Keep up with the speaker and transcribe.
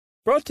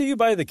Brought to you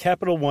by the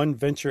Capital One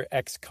Venture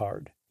X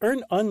card.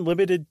 Earn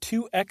unlimited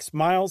 2x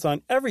miles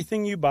on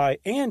everything you buy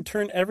and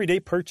turn everyday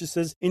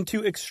purchases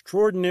into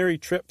extraordinary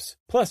trips.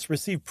 Plus,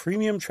 receive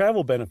premium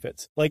travel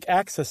benefits like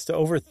access to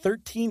over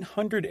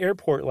 1,300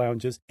 airport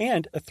lounges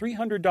and a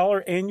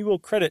 $300 annual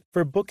credit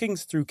for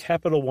bookings through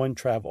Capital One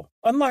Travel.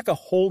 Unlock a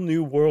whole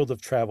new world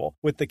of travel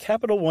with the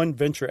Capital One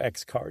Venture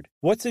X card.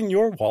 What's in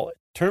your wallet?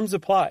 Terms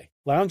apply.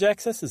 Lounge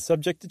access is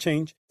subject to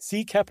change.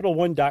 See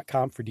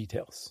CapitalOne.com for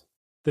details.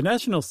 The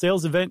national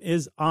sales event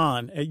is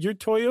on at your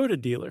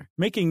Toyota dealer,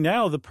 making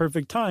now the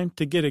perfect time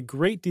to get a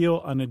great deal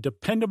on a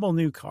dependable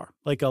new car,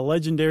 like a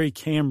legendary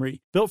Camry,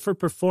 built for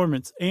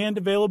performance and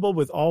available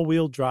with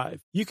all-wheel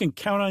drive. You can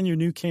count on your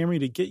new Camry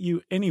to get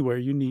you anywhere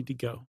you need to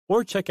go.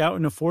 Or check out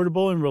an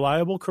affordable and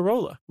reliable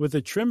Corolla. With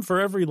a trim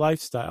for every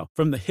lifestyle,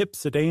 from the hip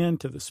sedan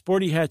to the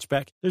sporty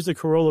hatchback, there's a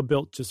Corolla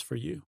built just for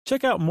you.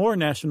 Check out more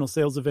national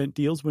sales event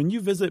deals when you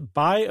visit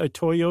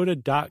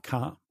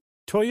buyatoyota.com.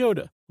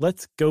 Toyota,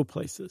 let's go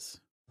places.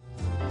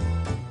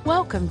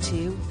 Welcome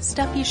to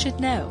Stuff You Should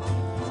Know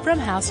from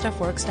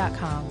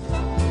HowStuffWorks.com.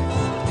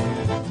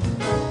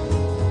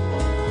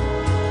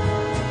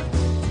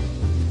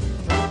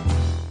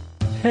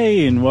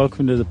 Hey, and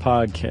welcome to the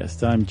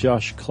podcast. I'm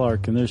Josh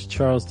Clark, and there's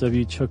Charles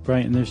W. Chuck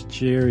Bryant, and there's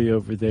Jerry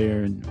over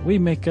there, and we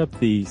make up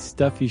the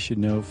Stuff You Should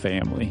Know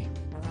family.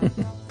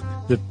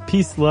 The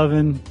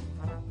peace-loving,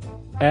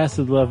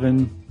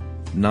 acid-loving,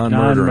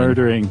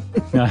 non-murdering,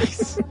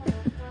 nice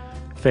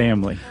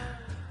family.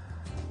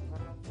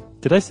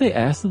 Did I say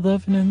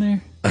acid-loving in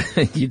there?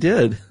 You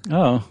did.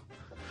 Oh.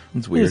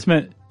 It's weird. I just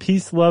meant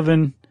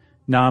peace-loving,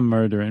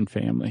 non-murdering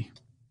family.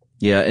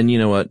 Yeah, and you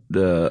know what?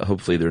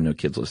 Hopefully there are no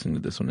kids listening to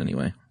this one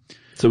anyway.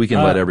 So we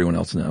can let everyone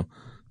else know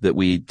that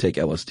we take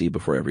LSD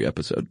before every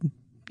episode.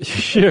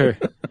 Sure.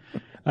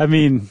 I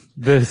mean,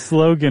 the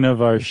slogan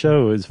of our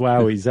show is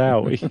Wowie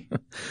Zowie.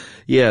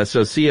 Yeah,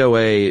 so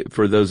COA,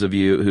 for those of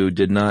you who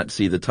did not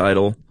see the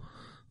title,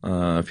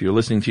 if you're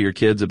listening to your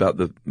kids about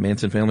the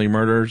Manson family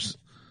murders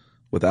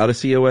without a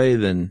COA,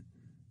 then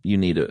you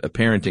need a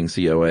parenting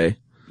COA.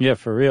 Yeah,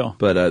 for real.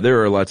 But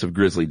there are lots of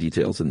grisly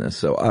details in this,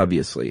 so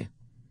obviously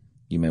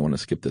you may want to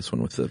skip this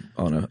one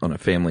on a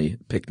family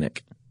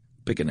picnic.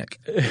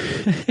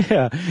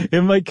 Yeah,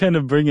 it might kind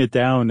of bring it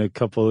down a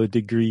couple of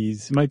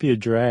degrees. It might be a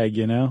drag,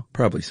 you know?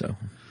 Probably so.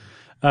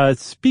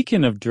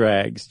 Speaking of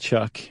drags,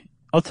 Chuck,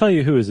 I'll tell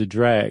you who is a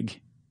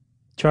drag.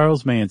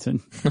 Charles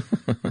Manson.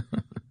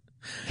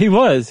 He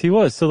was.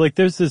 So like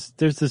there's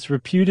this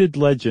reputed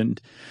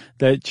legend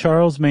that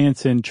Charles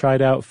Manson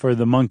tried out for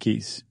the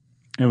Monkees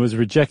and was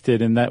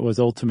rejected, and that was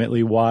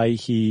ultimately why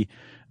he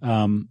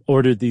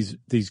ordered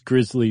these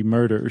grisly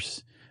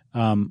murders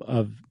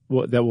that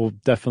we'll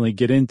definitely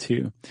get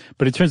into.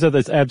 But it turns out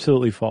that's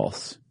absolutely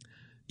false.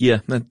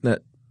 Yeah,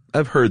 that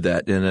I've heard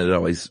that, and it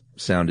always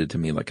sounded to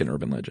me like an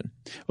urban legend.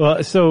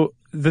 Well, so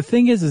the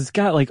thing is, it's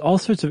got like all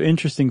sorts of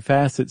interesting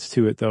facets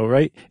to it, though,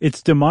 right?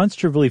 It's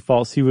demonstrably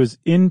false. He was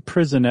in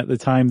prison at the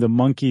time the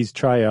Monkees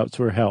tryouts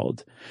were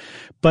held.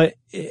 But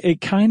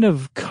it kind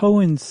of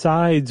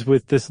coincides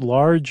with this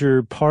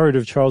larger part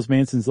of Charles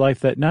Manson's life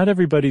that not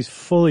everybody's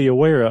fully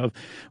aware of,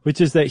 which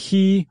is that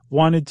he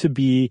wanted to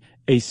be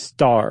a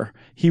star.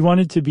 He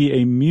wanted to be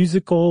a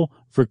musical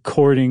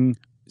recording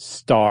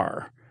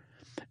star.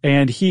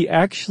 And he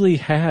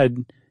actually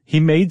he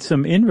made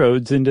some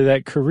inroads into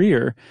that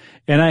career.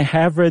 And I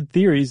have read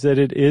theories that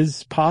it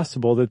is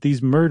possible that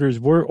these murders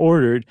were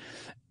ordered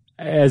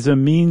as a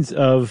means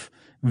of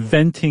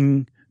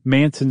venting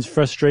Manson's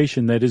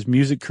frustration that his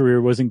music career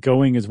wasn't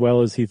going as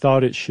well as he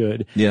thought it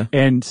should. Yeah.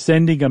 And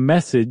sending a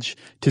message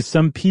to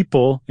some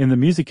people in the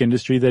music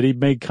industry that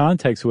he'd made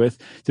contacts with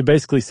to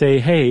basically say,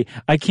 hey,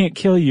 I can't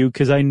kill you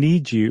because I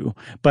need you,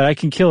 but I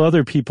can kill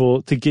other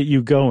people to get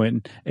you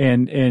going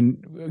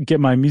and get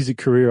my music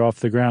career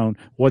off the ground.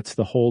 What's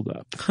the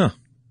holdup? Huh.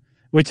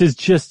 Which is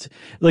just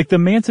like the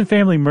Manson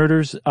family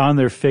murders on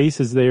their face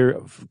as they're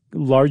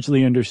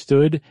largely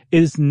understood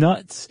is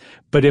nuts.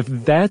 But if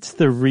that's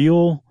the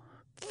real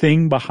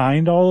thing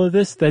behind all of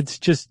this, that's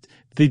just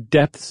the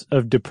depths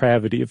of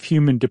depravity, of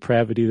human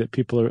depravity that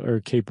people are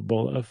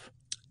capable of.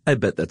 I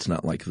bet that's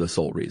not like the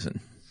sole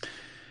reason.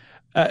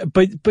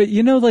 But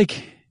you know,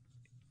 like,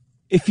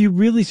 if you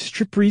really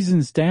strip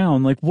reasons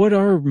down, like, what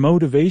are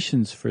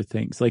motivations for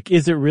things? Like,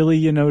 is it really,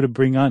 you know, to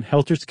bring on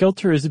Helter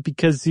Skelter? Or is it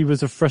because he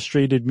was a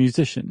frustrated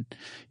musician?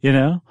 You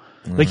know?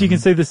 Like, you can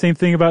say the same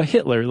thing about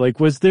Hitler. Like,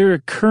 was there a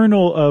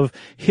kernel of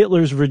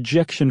Hitler's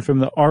rejection from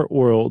the art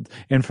world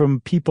and from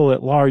people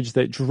at large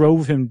that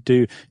drove him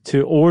to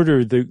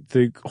order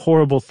the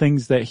horrible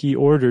things that he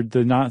ordered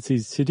the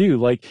Nazis to do?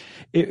 Like,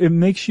 it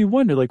makes you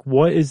wonder, like,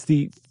 what is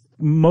the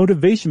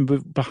motivation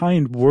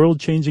behind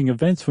world-changing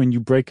events when you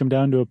break them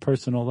down to a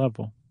personal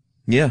level?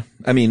 Yeah.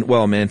 I mean,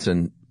 well,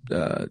 Manson,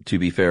 to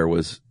be fair,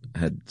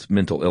 had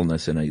mental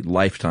illness and a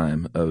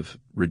lifetime of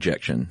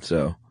rejection.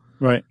 So,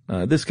 right.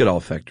 This could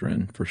all factor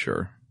in for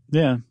sure.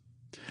 Yeah.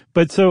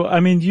 But so, I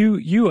mean,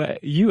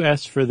 you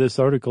asked for this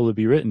article to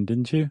be written,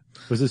 didn't you?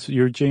 Was this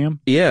your jam?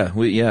 Yeah.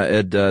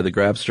 Ed, the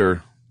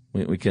Grabster,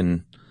 we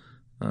can,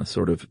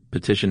 sort of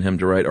petition him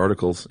to write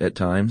articles at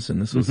times,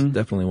 and this was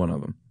definitely one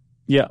of them.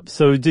 Yeah.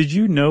 So did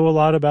you know a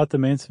lot about the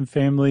Manson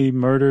family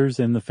murders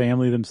and the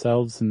family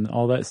themselves and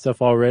all that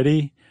stuff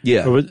already?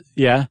 Yeah.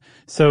 Yeah.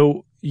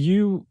 So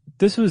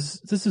this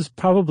is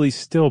probably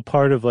still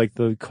part of like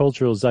the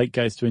cultural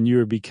zeitgeist when you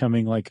were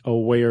becoming like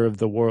aware of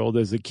the world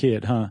as a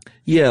kid, huh?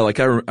 Yeah. Like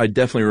I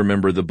definitely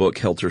remember the book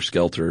Helter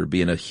Skelter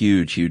being a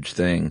huge, huge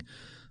thing.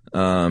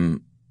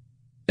 And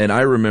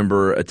I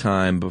remember a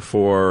time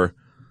before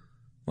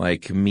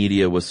like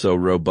media was so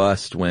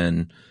robust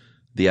when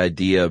the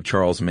idea of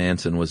Charles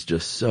Manson was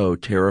just so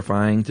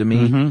terrifying to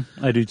me.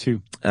 I do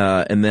too.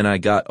 And then I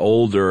got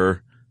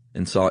older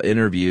and saw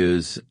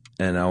interviews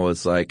and I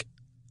was like,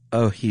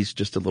 oh, he's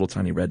just a little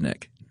tiny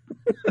redneck.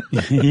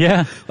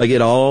 Yeah. Like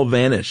it all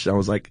vanished. I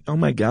was like, oh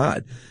my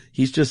God,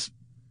 he's just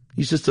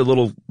a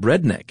little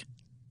redneck.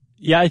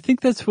 Yeah. I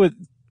think that's what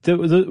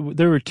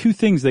there were two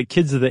things that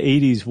kids of the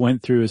 80s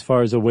went through as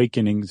far as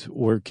awakenings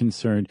were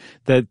concerned,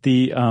 that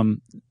the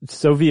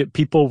Soviet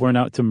people weren't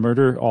out to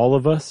murder all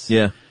of us.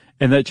 Yeah.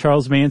 And that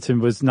Charles Manson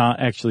was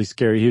not actually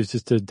scary. He was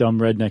just a dumb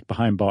redneck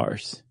behind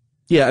bars.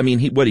 Yeah, I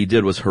mean, what he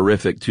did was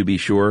horrific, to be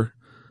sure.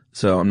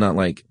 So I'm not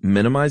like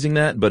minimizing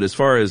that. But as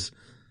far as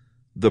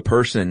the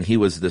person, he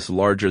was this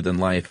larger than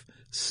life,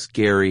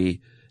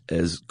 scary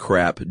as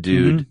crap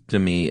dude to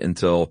me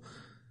until,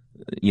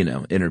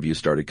 interviews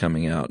started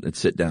coming out and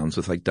sit downs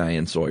with like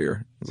Diane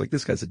Sawyer. I was like,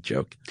 this guy's a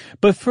joke.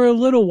 But for a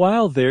little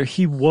while there,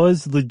 he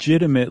was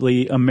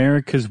legitimately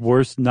America's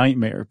worst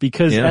nightmare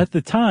because at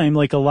the time,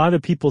 like a lot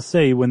of people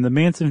say, when the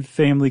Manson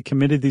family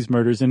committed these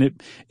murders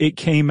and it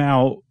came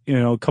out,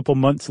 a couple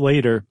months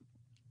later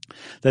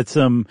that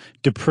some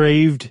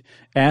depraved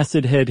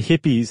acid head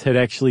hippies had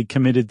actually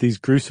committed these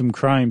gruesome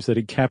crimes that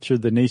had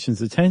captured the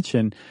nation's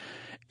attention,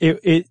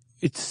 it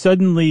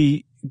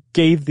suddenly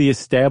gave the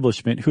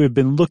establishment, who had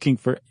been looking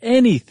for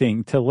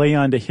anything to lay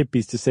on to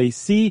hippies, to say,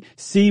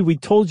 see, we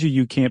told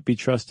you can't be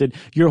trusted.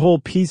 Your whole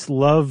peace,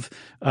 love,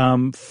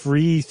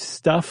 free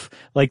stuff,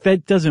 like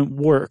that doesn't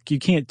work. You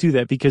can't do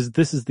that because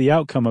this is the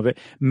outcome of it.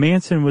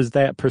 Manson was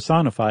that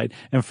personified.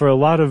 And for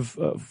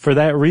for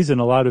that reason,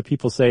 a lot of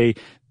people say,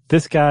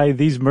 this guy,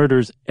 these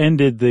murders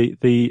ended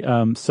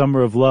the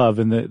summer of love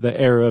and the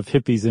era of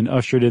hippies and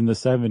ushered in the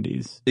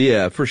 70s.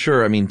 Yeah, for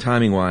sure. I mean,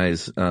 timing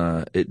wise,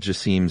 it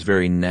just seems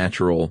very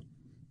natural.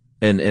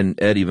 And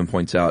Ed even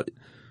points out,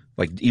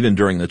 like even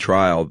during the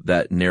trial,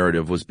 that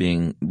narrative was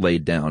being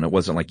laid down. It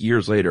wasn't like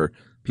years later,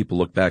 people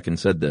look back and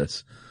said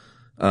this.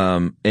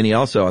 And he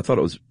also, I thought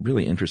it was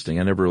really interesting.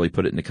 I never really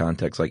put it into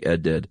context like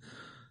Ed did,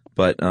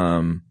 but,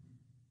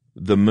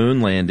 the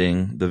moon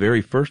landing, the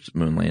very first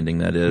moon landing,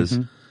 that is,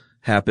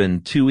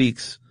 happened 2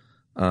 weeks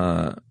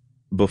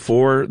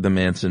before the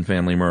Manson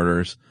family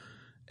murders,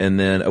 and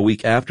then a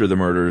week after the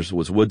murders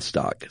was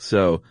Woodstock.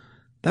 So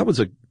that was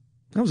a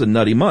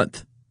nutty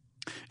month.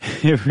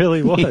 It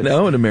really was.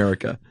 In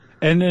America.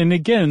 And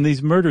again,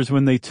 these murders,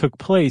 when they took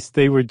place,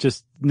 they were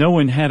just, no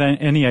one had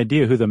any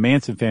idea who the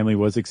Manson family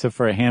was except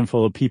for a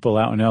handful of people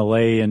out in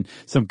LA and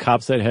some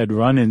cops that had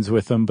run-ins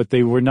with them, but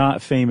they were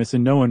not famous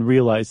and no one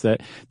realized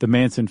that the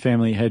Manson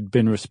family had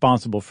been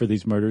responsible for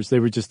these murders. They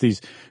were just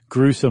these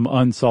gruesome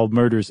unsolved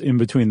murders in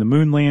between the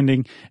moon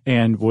landing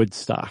and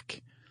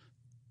Woodstock.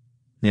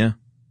 Yeah.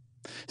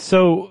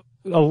 So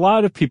a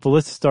lot of people,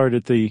 let's start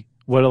at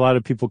what a lot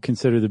of people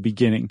consider the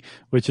beginning,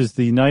 which is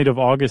the night of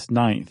August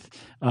 9th,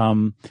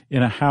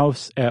 in a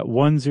house at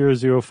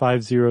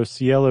 10050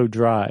 Cielo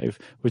Drive,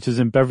 which is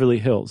in Beverly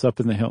Hills,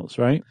 up in the hills,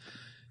 right?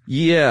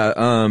 Yeah.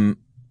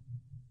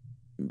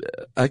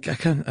 I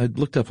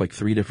looked up like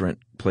 3 different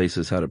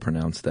places how to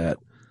pronounce that,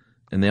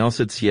 and they all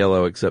said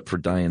Cielo except for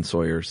Diane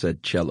Sawyer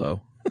said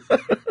cello.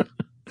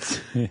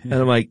 And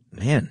I'm like,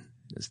 man,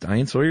 is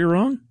Diane Sawyer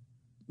wrong?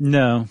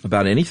 No.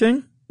 About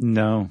anything?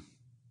 No.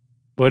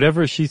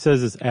 Whatever she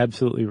says is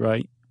absolutely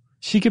right.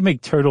 She could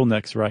make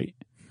turtlenecks right.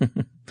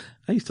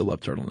 I used to love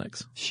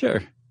turtlenecks.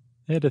 Sure.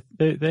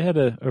 They had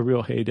a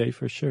real heyday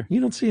for sure. You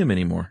don't see them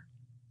anymore.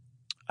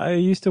 I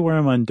used to wear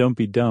them on Don't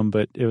Be Dumb,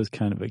 but it was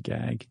kind of a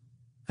gag.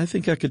 I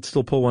think I could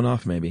still pull one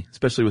off maybe,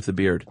 especially with the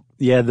beard.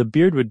 Yeah, the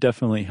beard would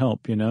definitely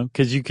help,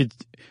 because you could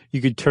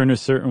turn a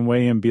certain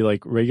way and be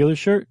like regular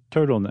shirt,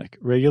 turtleneck,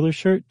 regular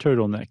shirt,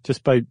 turtleneck,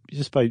 just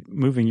by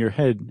moving your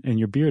head and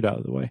your beard out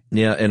of the way.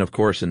 Yeah, and of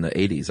course in the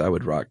 80s I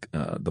would rock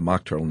the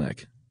mock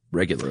turtleneck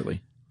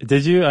regularly.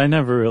 Did you? I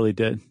never really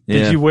did.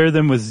 Yeah. Did you wear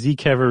them with Z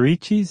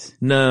Cavaricis?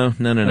 No.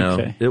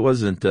 Okay. It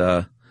wasn't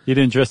You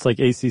didn't dress like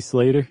AC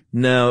Slater?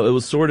 No, it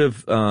was sort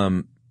of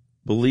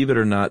believe it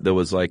or not, there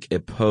was like a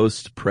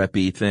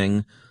post-preppy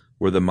thing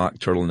where the mock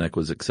turtleneck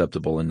was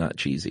acceptable and not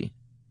cheesy.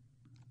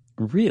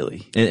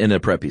 Really? In a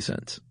preppy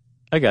sense.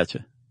 I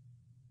gotcha.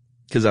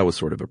 Because I was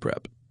sort of a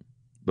prep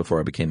before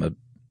I became a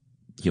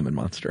human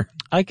monster.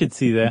 I could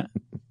see that.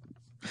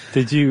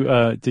 Did you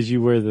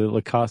wear the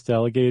Lacoste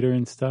alligator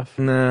and stuff?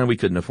 Nah, we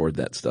couldn't afford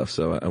that stuff,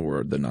 so I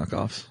wore the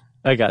knockoffs.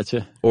 I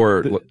gotcha.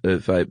 Or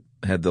if I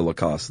had the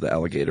Lacoste, the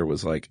alligator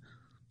was like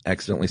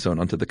accidentally sewn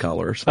onto the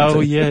collar or something. Oh,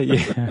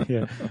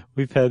 yeah.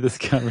 We've had this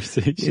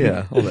conversation.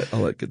 Yeah, all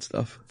that good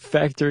stuff.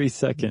 Factory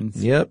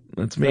seconds. Yep,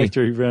 that's me.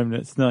 Factory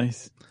remnants.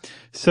 Nice.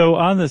 So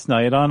on this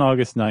night, on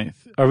August 9th,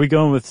 are we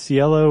going with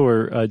Cielo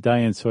or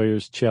Diane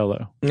Sawyer's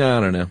Cello? No, I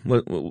don't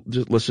know.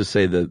 Let's just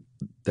say the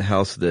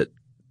house that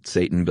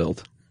Satan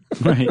built.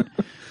 Right.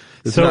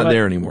 It's not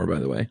there anymore, by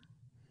the way.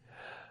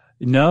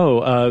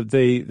 No,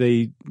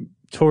 they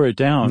tore it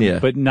down, Yeah.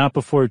 but not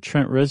before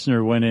Trent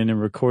Reznor went in and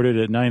recorded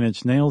a Nine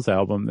Inch Nails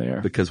album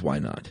there. Because why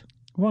not?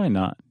 Why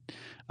not?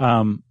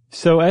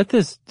 So at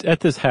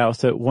this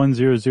house at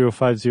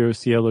 10050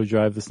 Cielo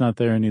Drive, that's not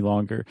there any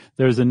longer,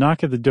 there was a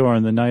knock at the door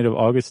on the night of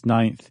August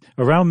 9th,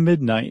 around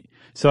midnight.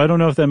 So I don't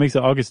know if that makes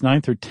it August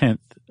 9th or 10th.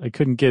 I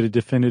couldn't get a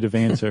definitive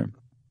answer.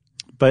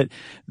 But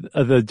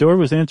the door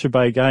was answered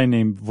by a guy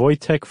named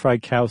Wojtek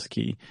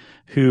Frykowski,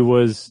 who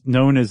was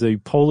known as a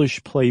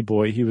Polish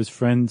playboy. He was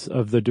friends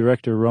of the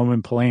director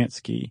Roman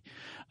Polanski.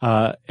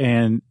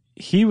 And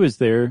he was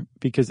there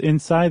because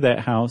inside that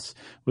house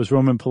was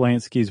Roman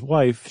Polanski's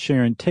wife,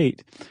 Sharon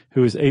Tate,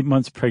 who was 8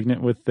 months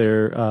pregnant with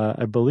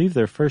I believe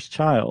their first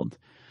child.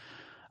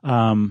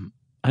 I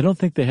don't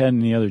think they had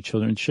any other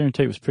children. Sharon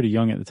Tate was pretty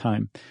young at the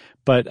time.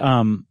 But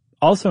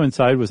also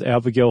inside was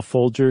Abigail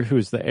Folger, who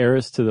was the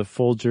heiress to the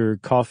Folger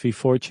coffee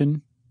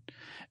fortune.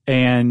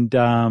 And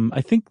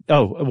I think,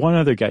 one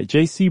other guy,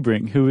 Jay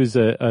Sebring, who is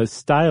a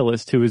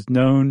stylist who was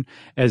known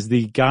as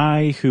the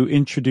guy who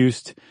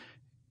introduced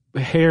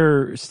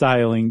hair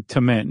styling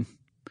to men.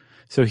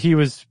 So he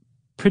was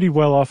pretty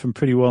well off and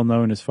pretty well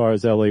known as far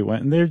as LA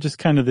went. And they're just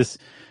kind of this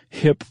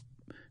hip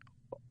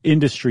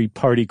industry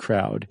party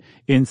crowd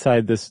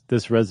inside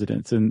this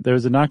residence. And there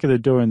was a knock at the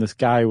door and this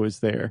guy was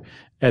there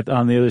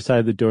on the other side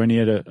of the door, and he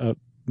had a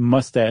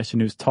mustache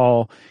and he was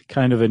tall,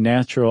 kind of a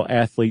natural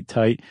athlete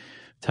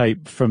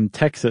type from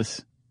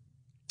Texas.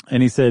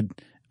 And he said,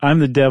 "I'm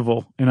the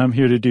devil and I'm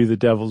here to do the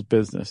devil's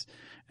business."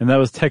 And that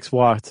was Tex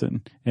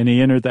Watson. And he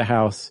entered the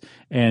house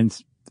and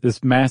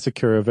this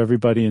massacre of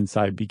everybody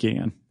inside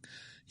began.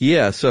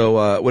 Yeah,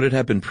 so what had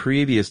happened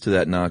previous to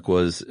that knock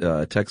was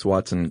Tex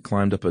Watson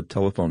climbed up a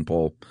telephone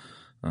pole,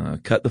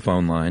 cut the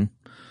phone line,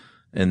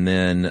 and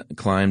then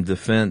climbed the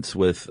fence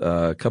with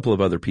a couple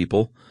of other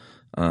people,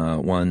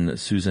 one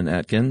Susan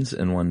Atkins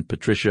and one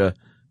Patricia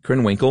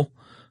Krenwinkel,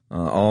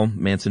 all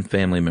Manson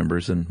family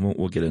members, and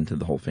we'll get into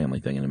the whole family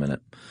thing in a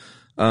minute.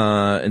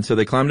 And so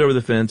they climbed over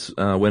the fence,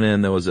 went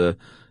in. There was a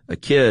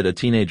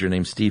teenager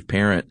named Steve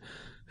Parent,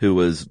 who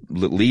was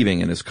leaving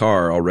in his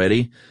car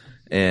already,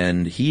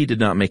 and he did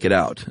not make it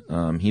out.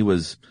 He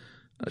was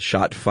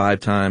shot 5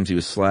 times. He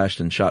was slashed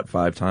and shot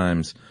 5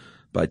 times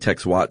by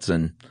Tex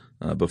Watson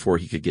before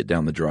he could get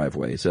down the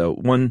driveway. So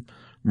one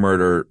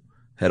murder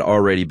had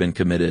already been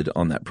committed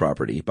on that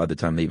property by the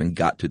time they even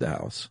got to the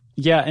house.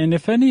 Yeah, and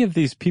if any of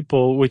these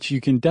people, which you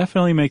can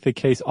definitely make the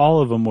case, all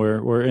of them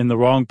were in the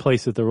wrong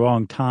place at the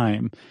wrong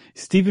time,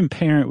 Stephen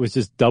Parent was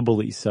just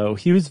doubly so.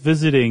 He was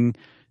visiting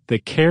the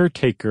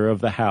caretaker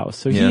of the house,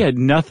 so he had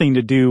nothing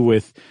to do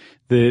with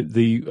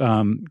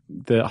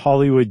the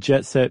Hollywood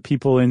jet set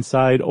people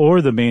inside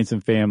or the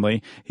Manson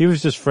family. He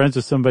was just friends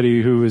with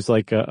somebody who was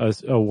like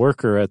a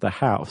worker at the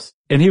house,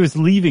 and he was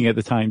leaving at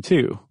the time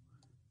too.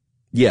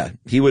 Yeah,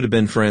 he would have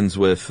been friends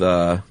with,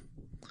 what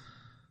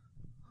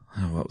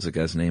was the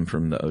guy's name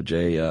from the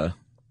OJ?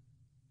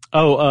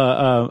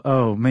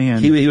 Oh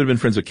man. He would have been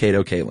friends with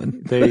Kato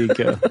Kaelin. There you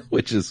go.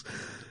 Which is,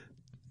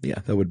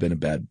 that would have been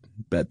a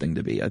bad thing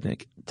to be, I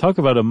think. Talk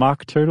about a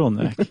mock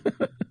turtleneck.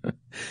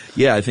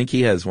 Yeah, I think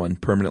he has one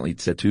permanently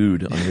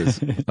tattooed on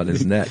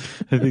his neck.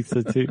 I think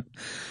so too.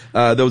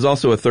 There was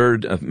also a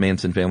third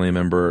Manson family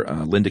member,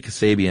 Linda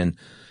Kasabian,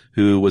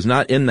 who was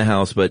not in the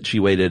house, but she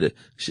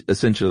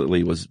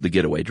essentially was the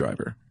getaway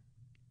driver.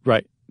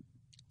 Right.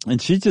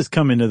 And she'd just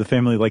come into the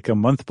family like a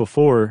month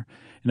before.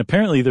 And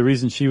apparently the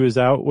reason she was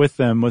out with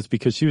them was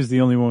because she was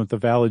the only one with a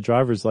valid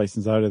driver's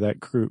license out of that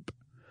group.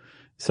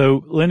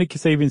 So Linda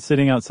Kasabian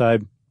sitting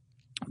outside,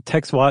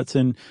 Tex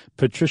Watson,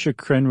 Patricia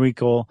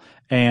Krenwinkel,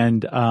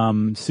 and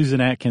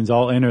Susan Atkins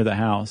all enter the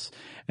house,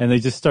 and they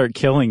just start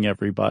killing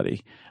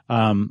everybody.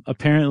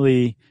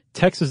 Apparently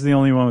Tex was the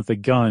only one with a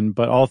gun,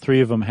 but all 3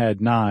 of them had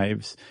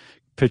knives.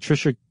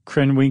 Patricia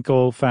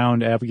Krenwinkel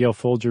found Abigail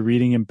Folger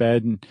reading in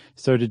bed and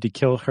started to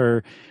kill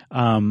her.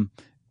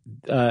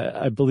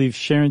 I believe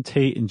Sharon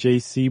Tate and Jay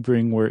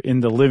Sebring were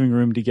in the living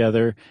room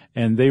together,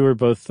 and they were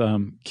both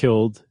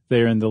killed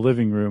there in the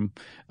living room.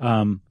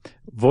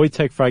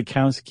 Wojtek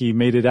Frykowski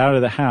made it out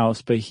of the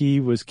house, but he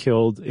was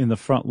killed in the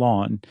front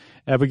lawn.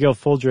 Abigail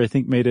Folger, I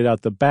think, made it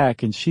out the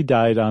back, and she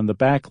died on the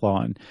back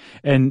lawn.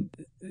 And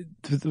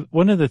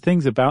one of the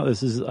things about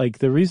this is, like,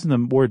 the reason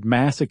the word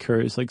massacre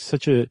is like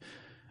such an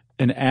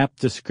apt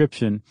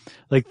description.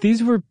 Like,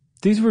 these were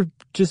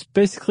just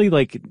basically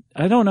like,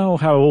 I don't know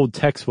how old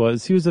Tex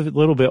was. He was a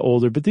little bit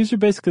older, but these were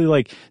basically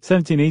like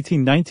 17,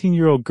 18,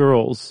 19-year-old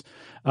girls,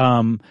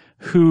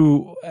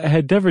 who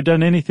had never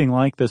done anything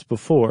like this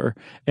before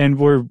and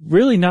were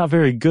really not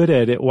very good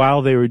at it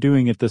while they were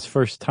doing it this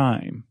first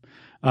time.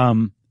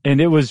 And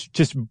it was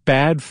just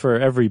bad for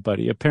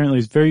everybody. Apparently it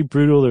was very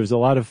brutal. There was a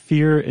lot of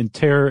fear and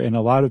terror and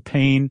a lot of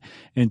pain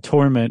and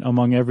torment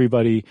among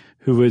everybody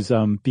who was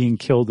being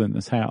killed in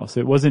this house.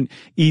 It wasn't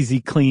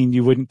easy, clean.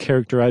 You wouldn't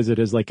characterize it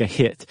as like a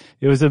hit.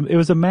 It was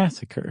a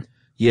massacre.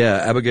 Yeah,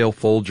 Abigail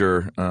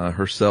Folger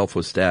herself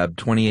was stabbed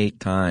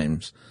 28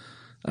 times.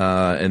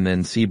 And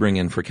then Sebring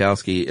and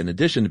Frykowski, in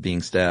addition to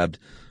being stabbed,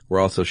 were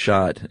also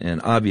shot.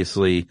 And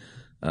obviously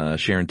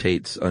Sharon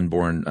Tate's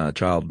unborn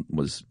child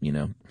was,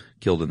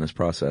 killed in this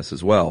process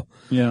as well.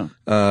 Yeah.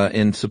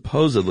 And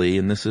supposedly,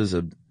 and this is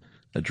a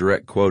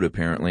direct quote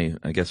apparently,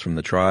 I guess from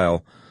the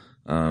trial,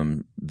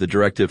 the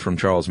directive from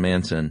Charles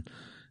Manson,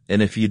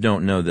 and if you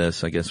don't know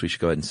this, I guess we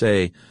should go ahead and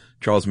say,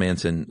 Charles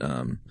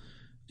Manson,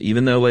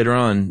 even though later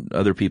on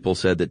other people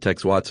said that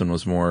Tex Watson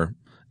was more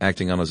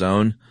acting on his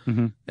own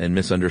and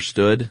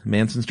misunderstood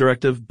Manson's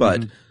directive,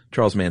 but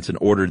Charles Manson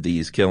ordered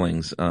these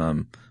killings,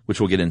 which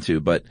we'll get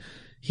into, but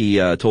he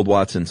told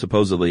Watson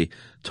supposedly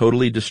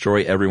totally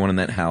destroy everyone in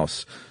that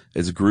house,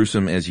 as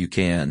gruesome as you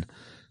can.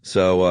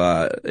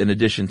 So in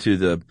addition to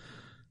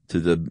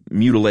the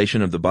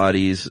mutilation of the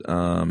bodies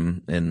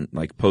and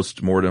like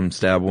post-mortem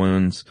stab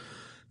wounds,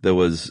 there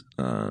was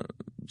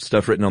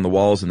stuff written on the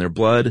walls in their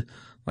blood,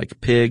 like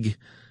pig,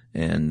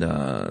 and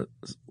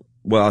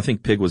I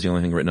think pig was the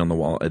only thing written on the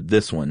wall at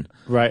this one.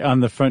 Right, on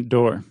the front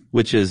door.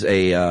 Which is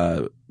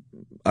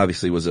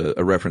obviously was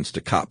a reference to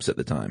cops at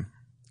the time.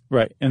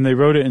 Right, and they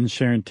wrote it in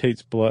Sharon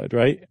Tate's blood,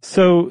 right?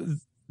 So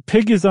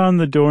pig is on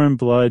the door in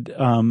blood.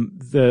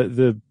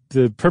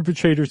 The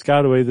perpetrators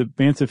got away. The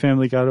Manson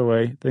family got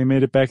away. They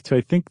made it back to,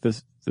 I think, the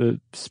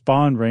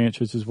Spahn Ranch,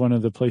 which is one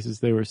of the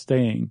places they were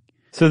staying.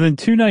 So then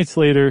 2 nights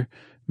later,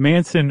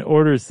 Manson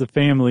orders the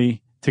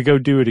family to go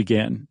do it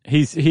again.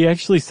 He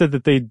actually said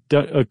that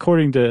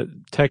according to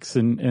Tex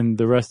and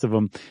the rest of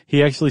them,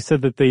 he actually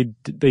said that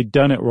they'd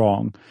done it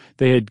wrong.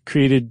 They had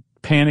created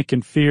panic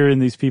and fear in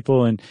these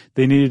people, and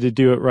they needed to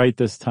do it right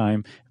this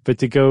time, but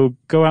to go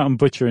out and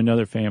butcher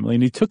another family.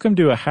 And he took them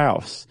to a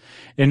house,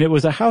 and it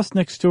was a house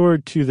next door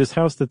to this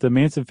house that the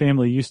Manson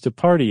family used to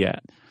party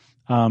at.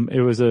 It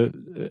was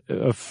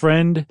a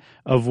friend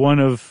of one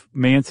of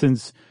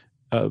Manson's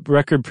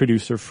record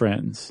producer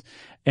friends.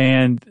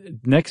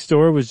 And next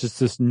door was just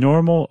this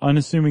normal,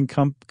 unassuming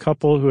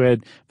couple who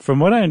had, from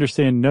what I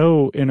understand,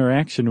 no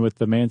interaction with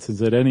the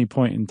Mansons at any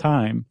point in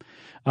time.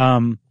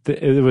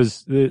 It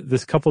was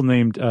this couple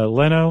named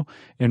Leno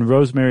and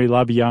Rosemary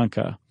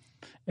LaBianca,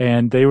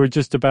 and they were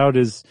just about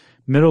as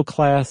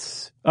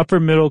upper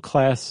middle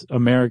class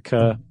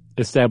America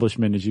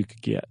establishment as you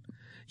could get.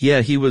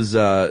 Yeah, he was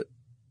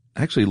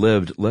actually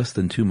lived less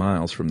than 2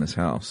 miles from this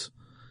house.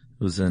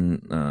 It was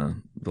in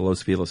the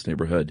Los Feliz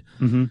neighborhood,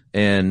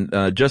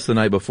 and just the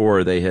night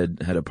before they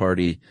had a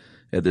party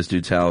at this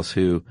dude's house.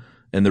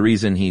 And the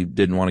reason he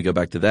didn't want to go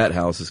back to that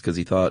house is because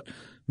he thought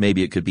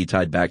maybe it could be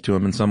tied back to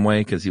him in some way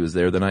because he was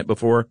there the night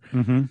before.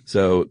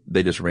 So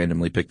they just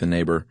randomly picked the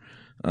neighbor.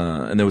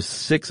 And there was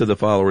 6 of the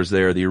followers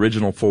there, the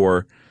original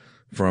 4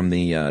 from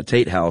the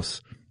Tate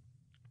house,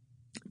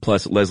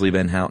 plus Leslie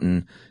Van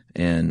Houten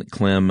and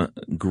Clem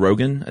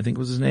Grogan, I think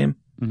was his name.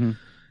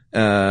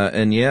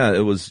 And yeah,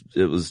 it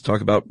was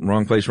talk about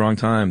wrong place, wrong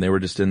time. They were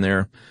just in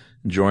there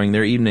enjoying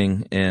their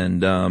evening.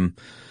 And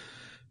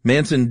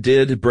Manson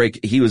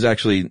he was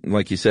actually,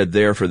 like you said,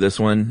 there for this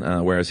one,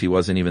 whereas he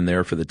wasn't even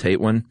there for the Tate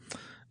one.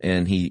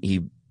 And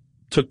he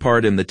took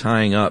part in the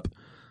tying up,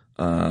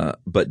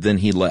 but then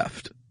he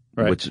left,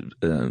 which,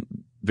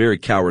 very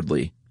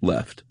cowardly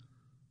left.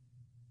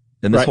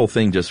 And this whole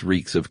thing just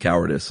reeks of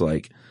cowardice,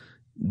 like,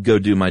 go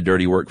do my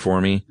dirty work for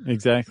me.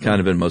 Exactly. Kind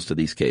of in most of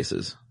these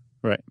cases.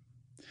 Right.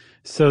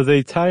 So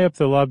they tie up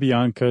the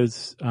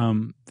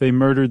LaBiancas. They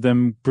murdered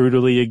them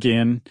brutally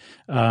again.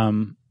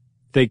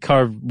 They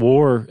carved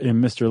war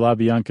in Mr.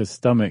 LaBianca's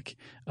stomach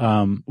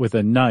with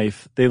a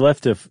knife. They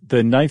left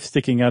the knife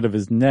sticking out of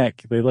his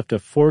neck. They left a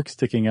fork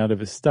sticking out of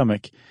his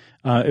stomach.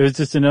 It was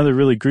just another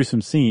really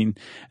gruesome scene.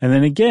 And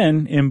then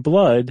again, in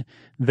blood,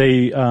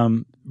 they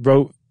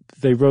wrote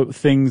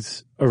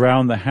things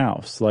around the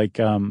house. Like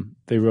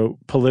they wrote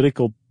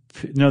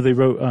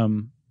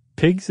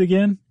pigs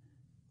again.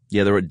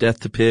 Yeah, they wrote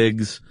death to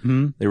pigs.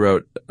 They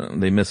wrote,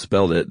 they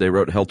misspelled it. They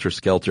wrote Helter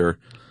Skelter,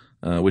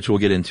 which we'll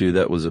get into.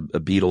 That was a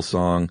Beatles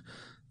song,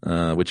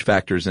 which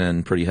factors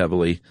in pretty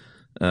heavily.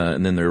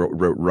 And then they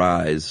wrote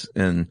Rise.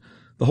 And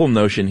the whole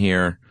notion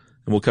here,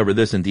 and we'll cover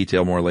this in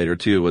detail more later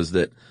too, was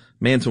that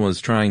Manson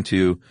was trying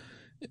to,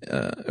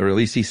 or at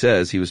least he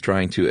says he was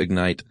trying to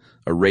ignite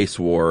a race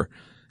war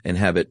and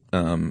have it,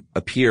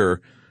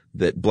 appear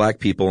that black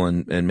people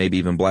and maybe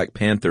even Black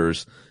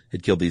Panthers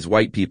had killed these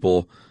white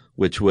people,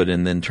 which would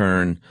in then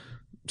turn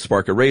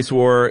spark a race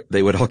war.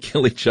 They would all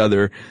kill each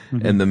other.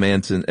 And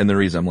the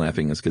reason I'm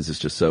laughing is because it's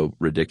just so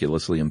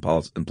ridiculously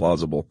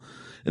implausible.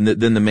 And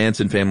then the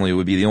Manson family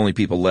would be the only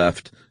people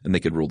left and they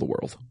could rule the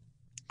world.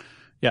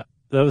 Yeah.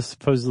 That was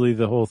supposedly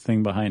the whole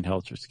thing behind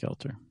Helter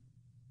Skelter.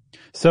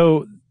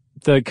 So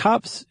the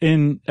cops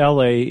in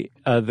LA,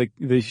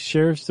 the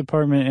sheriff's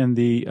department and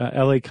the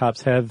LA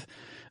cops have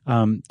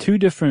two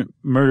different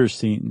murder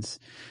scenes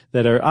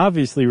that are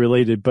obviously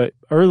related, but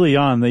early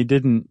on they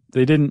didn't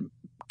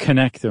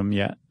connect them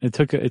yet. It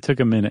took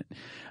a minute.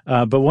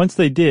 But once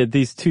they did,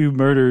 these two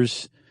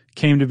murders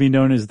came to be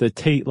known as the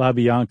Tate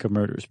LaBianca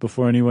murders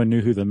before anyone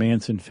knew who the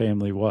Manson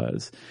family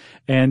was.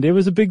 And it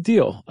was a big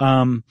deal.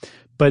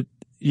 But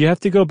you have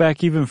to go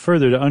back even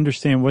further to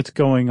understand what's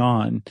going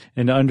on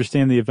and to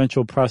understand the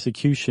eventual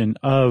prosecution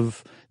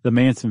of the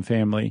Manson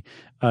family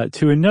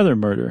to another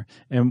murder.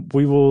 And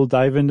we will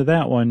dive into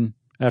that one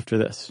after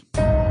this.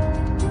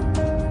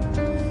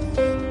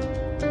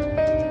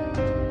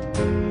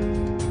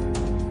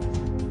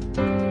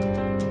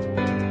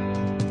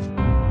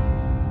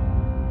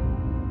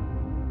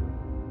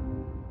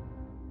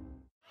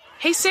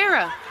 Hey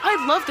Sarah,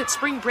 I love that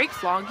spring break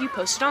vlog you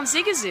posted on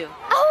Zigazoo.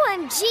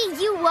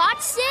 OMG, you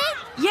watched it?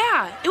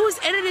 Yeah, it was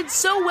edited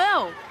so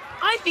well.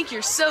 I think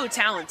you're so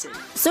talented.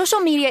 Social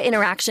media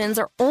interactions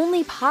are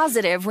only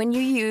positive when you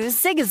use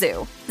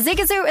Zigazoo.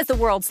 Zigazoo is the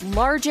world's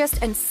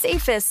largest and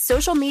safest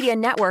social media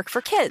network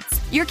for kids.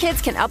 Your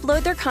kids can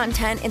upload their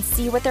content and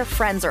see what their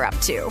friends are up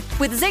to.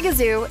 With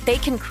Zigazoo, they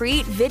can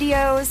create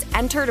videos,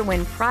 enter to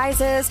win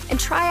prizes, and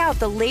try out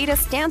the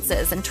latest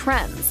dances and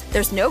trends.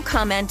 There's no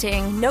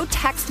commenting, no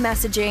text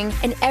messaging,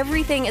 and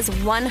everything is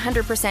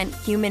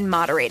 100% human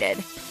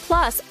moderated.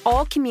 Plus,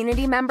 all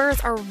community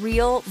members are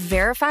real,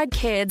 verified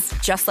kids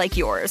just like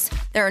yours.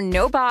 There are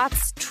no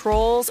bots,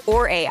 trolls,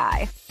 or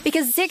AI.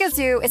 Because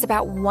Zigazoo is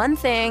about one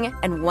thing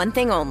and one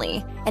thing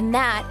only, and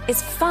that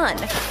is fun.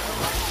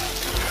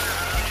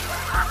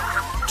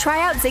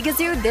 Try out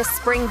Zigazoo this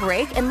spring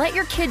break and let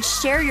your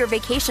kids share your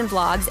vacation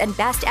vlogs and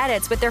best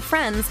edits with their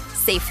friends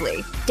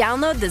safely.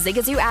 Download the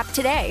Zigazoo app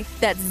today.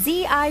 That's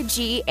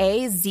Zigazoo.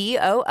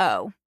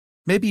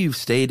 Maybe you've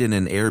stayed in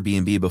an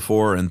Airbnb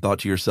before and thought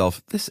to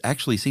yourself, this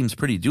actually seems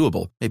pretty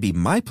doable. Maybe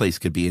my place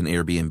could be an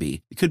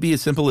Airbnb. It could be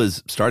as simple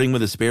as starting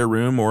with a spare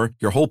room or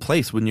your whole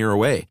place when you're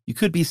away. You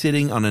could be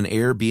sitting on an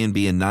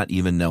Airbnb and not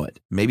even know it.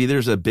 Maybe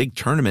there's a big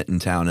tournament in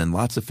town and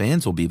lots of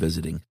fans will be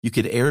visiting. You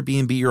could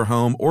Airbnb your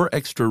home or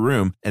extra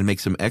room and make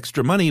some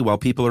extra money while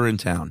people are in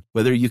town.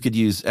 Whether you could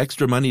use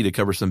extra money to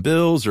cover some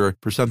bills or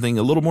for something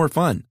a little more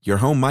fun, your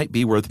home might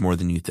be worth more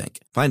than you think.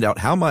 Find out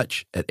how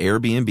much at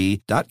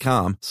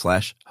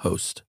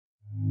airbnb.com/host.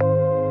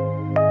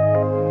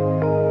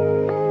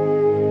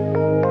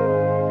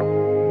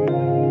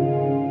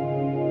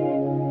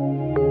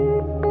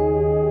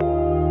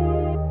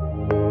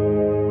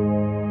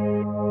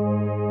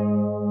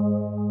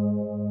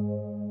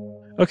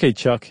 Okay,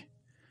 Chuck.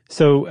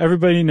 So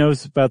everybody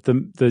knows about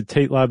the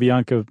Tate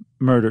LaBianca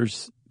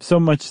murders, so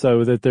much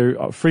so that they're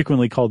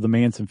frequently called the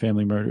Manson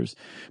family murders.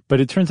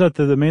 But it turns out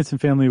that the Manson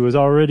family was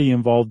already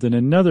involved in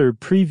another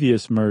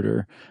previous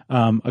murder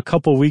a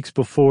couple weeks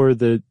before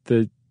the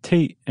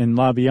Tate and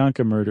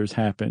LaBianca murders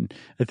happened.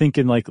 I think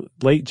in like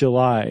late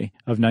July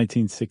of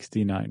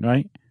 1969,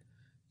 right?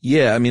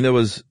 Yeah, I mean, there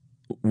was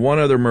one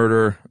other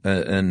murder,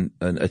 an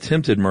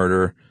attempted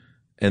murder,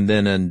 and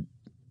then a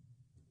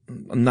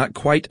not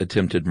quite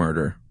attempted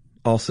murder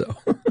also.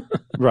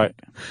 Right.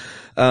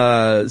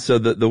 So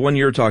the one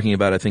you're talking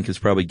about, I think, is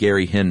probably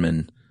Gary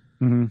Hinman,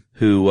 who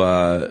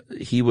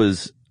he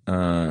was,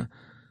 well,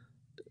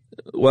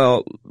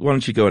 why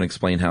don't you go and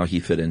explain how he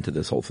fit into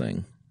this whole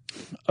thing?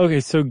 Okay,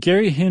 so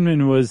Gary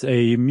Hinman was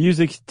a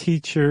music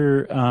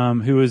teacher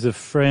who was a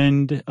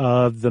friend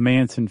of the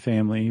Manson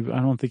family. I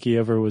don't think he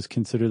ever was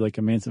considered like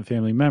a Manson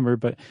family member,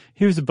 but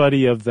he was a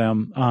buddy of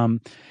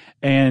them.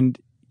 And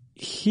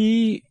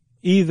he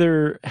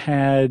either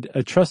had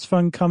a trust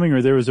fund coming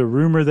or there was a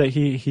rumor that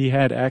he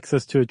had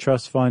access to a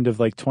trust fund of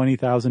like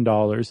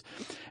 $20,000.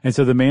 And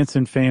so the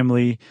Manson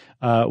family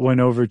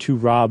went over to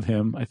rob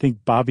him. I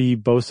think Bobby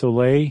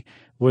Beausoleil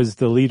was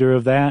the leader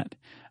of that.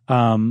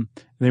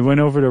 They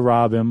went over to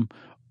rob him,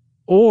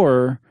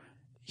 or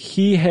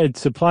he had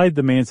supplied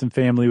the Manson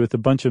family with a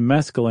bunch of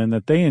mescaline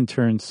that they in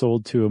turn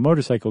sold to a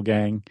motorcycle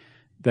gang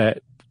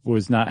that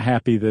was not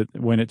happy that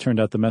when it turned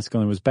out the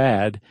mescaline was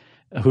bad,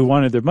 who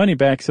wanted their money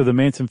back. So the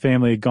Manson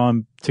family had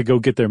gone to go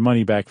get their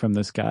money back from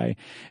this guy.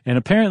 And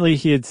apparently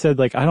he had said,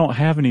 like, I don't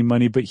have any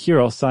money, but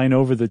here, I'll sign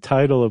over the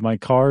title of my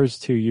cars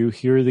to you.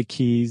 Here are the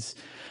keys.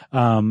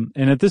 And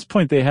at this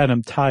point they had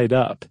him tied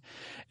up.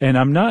 And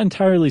I'm not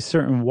entirely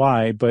certain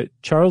why, but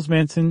Charles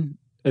Manson,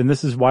 and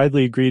this is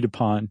widely agreed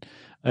upon,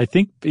 I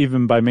think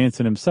even by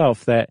Manson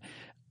himself, that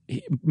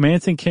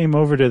Manson came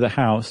over to the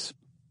house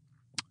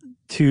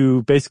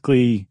to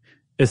basically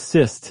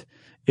assist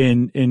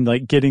in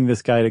like getting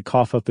this guy to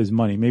cough up his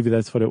money. Maybe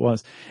that's what it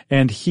was.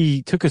 And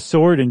he took a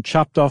sword and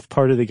chopped off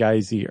part of the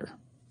guy's ear.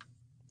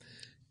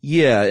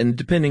 Yeah, and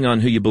depending on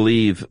who you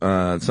believe,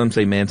 some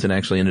say Manson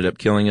actually ended up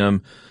killing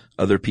him.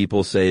 Other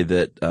people say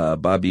that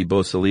Bobby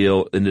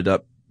Beausoleil ended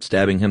up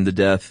stabbing him to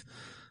death.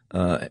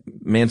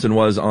 Manson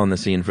was on the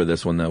scene for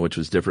this one, though, which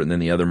was different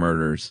than the other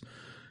murders.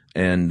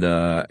 And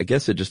I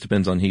guess it just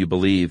depends on who you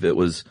believe. It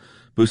was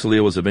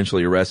Beausoleil was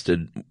eventually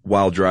arrested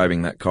while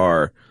driving that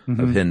car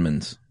of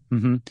Hinman's.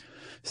 Mm-hmm.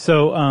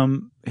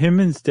 So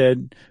Hinman's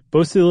dead.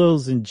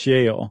 Beausoleil's in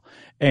jail.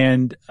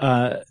 And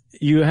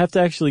you have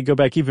to actually go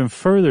back even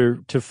further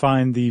to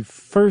find the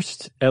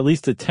first, at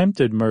least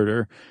attempted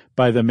murder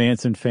by the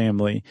Manson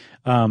family.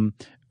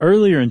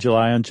 Earlier in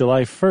July, on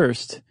July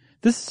 1st,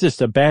 this is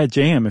just a bad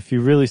jam if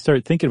you really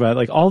start thinking about it.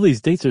 Like, all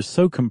these dates are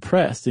so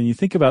compressed, and you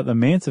think about the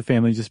Manson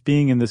family just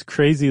being in this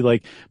crazy,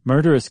 like,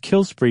 murderous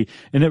kill spree,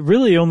 and it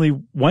really only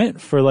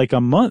went for like a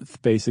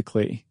month,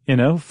 basically,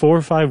 4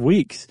 or 5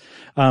 weeks.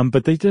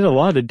 But they did a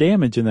lot of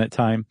damage in that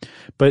time.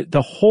 But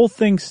the whole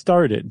thing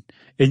started,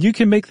 and you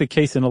can make the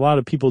case, and a lot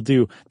of people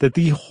do, that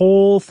the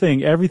whole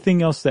thing,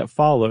 everything else that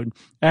followed,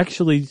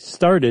 actually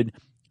started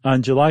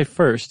on July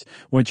 1st,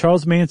 when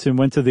Charles Manson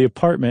went to the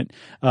apartment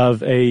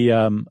of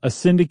a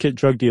syndicate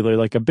drug dealer,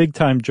 like a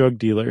big-time drug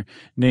dealer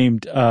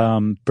named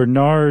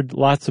Bernard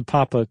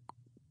Latsapapa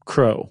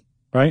Crow,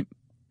 right?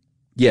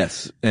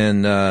 Yes,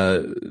 and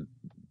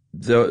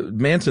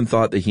Manson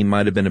thought that he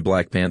might have been a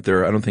Black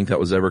Panther. I don't think that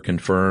was ever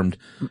confirmed.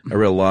 I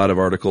read a lot of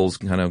articles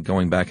kind of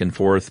going back and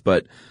forth,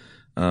 but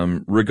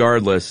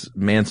regardless,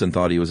 Manson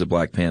thought he was a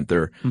Black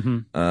Panther.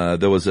 Mm-hmm.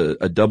 There was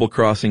a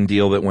double-crossing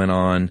deal that went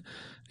on,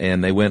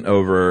 and they went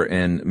over,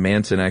 and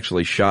Manson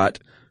actually shot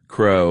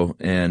Crow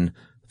and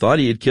thought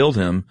he had killed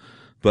him,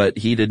 but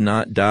he did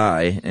not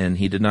die, and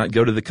he did not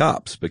go to the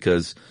cops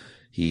because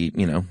he,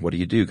 what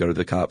do? Go to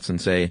the cops and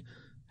say,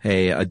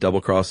 hey, I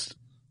double-crossed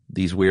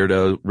these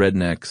weirdo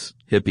rednecks,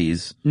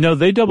 hippies. No,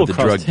 they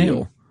double-crossed him.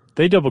 Deal.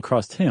 They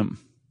double-crossed him.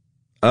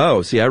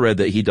 Oh, see, I read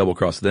that he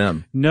double-crossed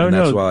them. No.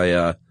 That's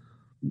why,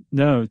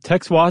 no,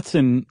 Tex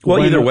Watson.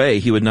 Well, either way,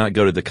 he would not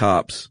go to the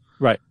cops.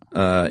 Right.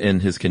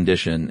 In his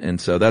condition.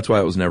 And so that's why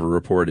it was never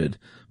reported.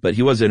 But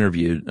he was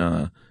interviewed.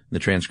 The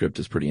transcript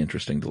is pretty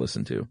interesting to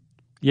listen to.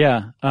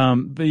 Yeah.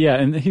 But yeah,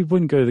 and he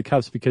wouldn't go to the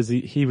cops because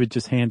he would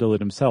just handle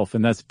it himself.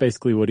 And that's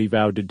basically what he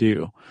vowed to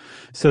do.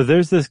 So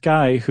there's this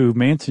guy who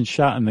Manson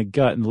shot in the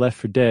gut and left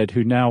for dead,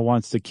 who now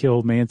wants to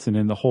kill Manson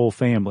and the whole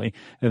family.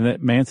 And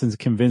that Manson's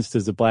convinced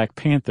is a Black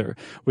Panther,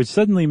 which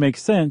suddenly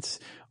makes sense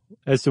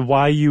as to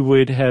why you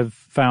would have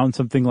found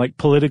something like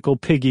political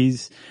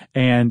piggies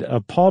and a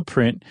paw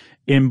print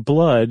in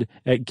blood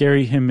at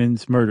Gary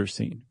Himmon's murder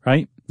scene,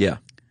 right? Yeah.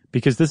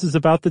 Because this is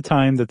about the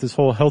time that this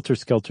whole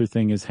helter-skelter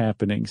thing is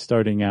happening,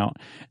 starting out.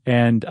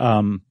 And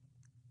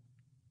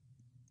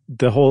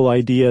the whole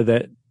idea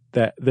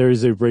that there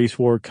is a race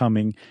war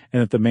coming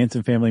and that the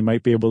Manson family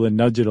might be able to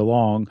nudge it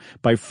along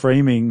by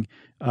framing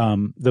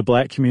the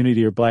Black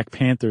community or Black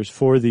Panthers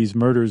for these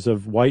murders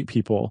of white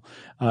people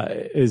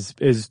is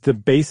the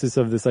basis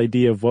of this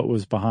idea of what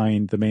was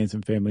behind the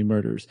Manson family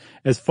murders,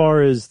 as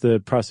far as the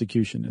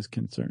prosecution is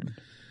concerned.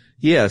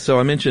 Yeah, so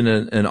I mentioned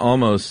an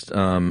almost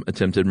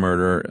attempted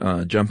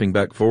murder. Jumping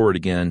back forward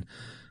again,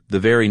 the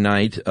very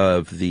night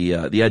of the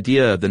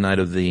idea of the night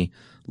of the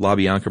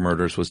LaBianca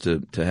murders was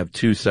to have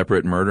 2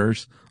 separate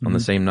murders on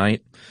the same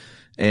night.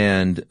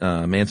 And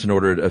Manson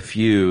ordered a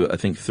few, I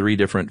think 3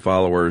 different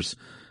followers,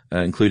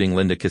 including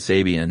Linda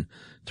Kasabian,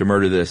 to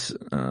murder this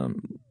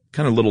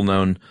kind of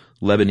little-known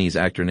Lebanese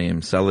actor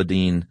named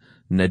Saladin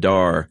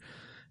Nadar.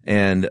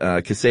 And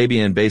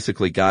Kasabian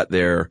basically got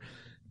there,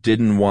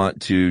 didn't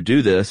want to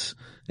do this,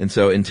 and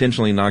so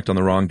intentionally knocked on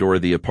the wrong door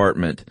of the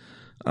apartment,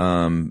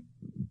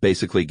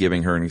 basically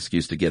giving her an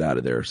excuse to get out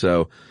of there.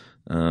 So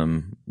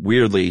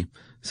weirdly,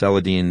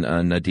 Saladin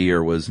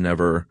Nadir was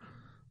never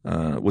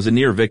was a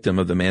near victim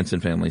of the Manson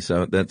family.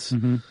 So that's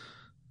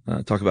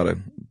talk about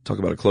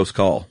a close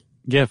call.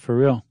 Yeah, for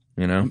real.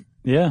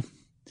 Yeah.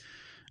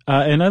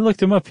 And I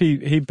looked him up.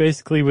 He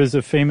basically was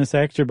a famous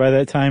actor by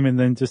that time, and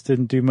then just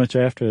didn't do much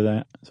after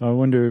that. So I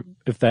wonder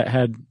if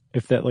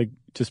that like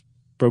just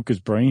broke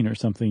his brain or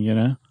something.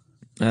 I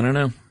don't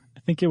know. I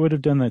think it would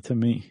have done that to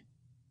me.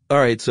 All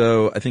right,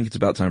 so I think it's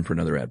about time for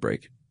another ad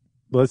break.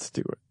 Let's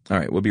do it. All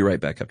right, we'll be right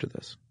back after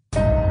this.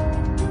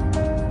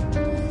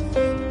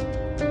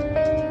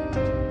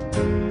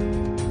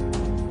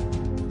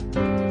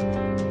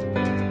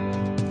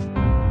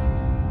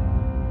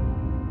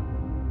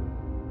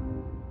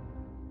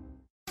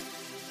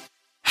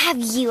 Have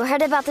you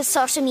heard about the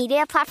social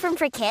media platform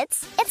for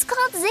kids? It's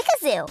called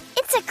Zigazoo.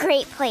 It's a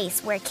great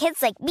place where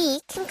kids like me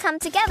can come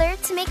together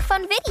to make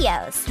fun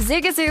videos.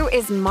 Zigazoo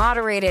is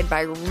moderated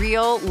by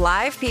real,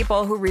 live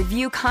people who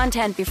review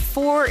content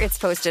before it's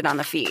posted on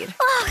the feed.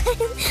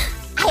 Oh,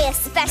 I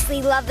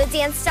especially love the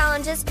dance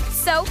challenges.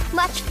 So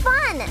much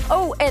fun.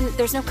 Oh, and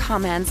there's no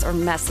comments or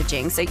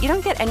messaging, so you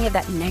don't get any of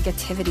that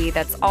negativity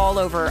that's all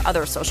over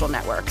other social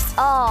networks.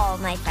 Oh,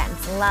 my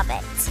friends love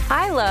it.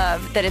 I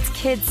love that it's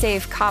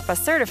kid-safe COPPA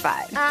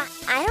certified.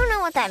 I don't know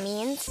what that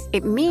means.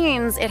 It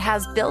means it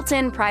has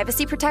built-in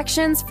privacy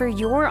protections for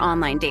your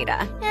online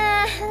data.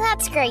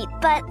 That's great,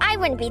 but I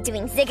wouldn't be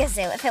doing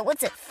Zigazoo if it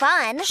wasn't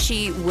fun.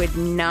 She would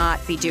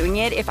not be doing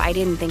it if I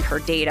didn't think her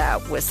data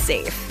was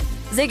safe.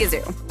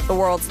 Zigazoo, the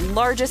world's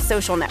largest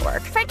social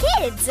network. For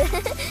kids.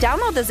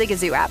 Download the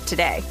Zigazoo app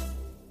today.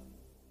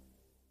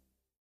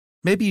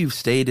 Maybe you've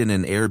stayed in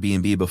an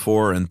Airbnb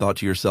before and thought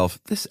to yourself,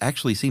 this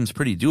actually seems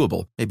pretty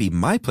doable. Maybe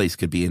my place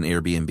could be an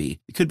Airbnb.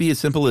 It could be as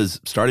simple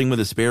as starting with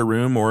a spare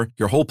room or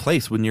your whole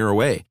place when you're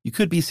away. You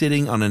could be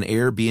sitting on an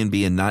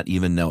Airbnb and not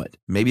even know it.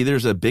 Maybe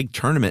there's a big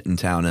tournament in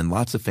town and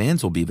lots of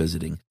fans will be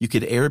visiting. You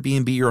could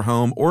Airbnb your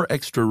home or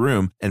extra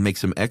room and make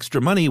some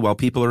extra money while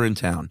people are in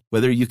town.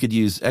 Whether you could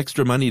use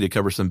extra money to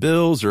cover some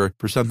bills or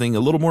for something a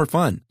little more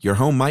fun, your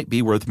home might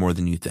be worth more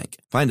than you think.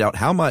 Find out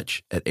how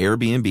much at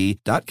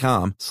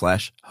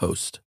airbnb.com/host.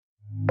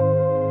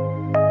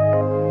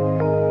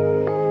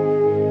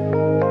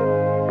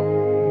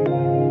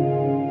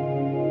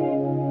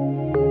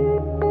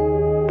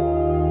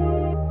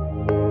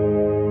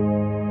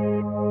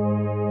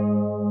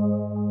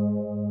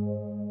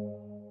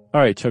 All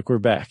right, Chuck, we're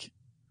back.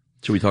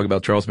 Should we talk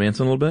about Charles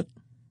Manson a little bit?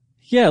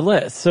 Yeah,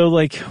 let's. So,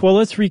 let's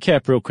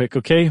recap real quick,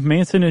 okay?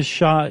 Manson has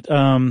shot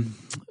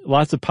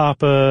lots of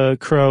Papa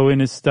Crow in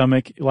his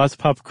stomach. Lots of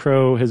Papa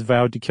Crow has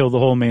vowed to kill the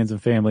whole Manson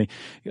family.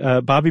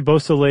 Bobby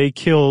Beausoleil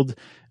killed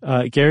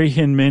Gary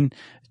Hinman,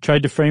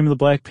 tried to frame the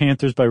Black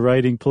Panthers by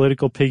writing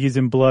political piggies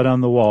in blood on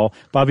the wall.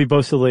 Bobby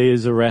Beausoleil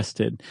is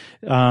arrested.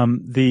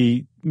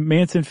 The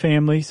Manson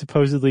family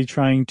supposedly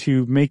trying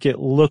to make it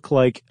look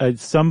like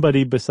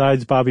somebody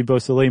besides Bobby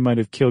Beausoleil might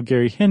have killed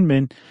Gary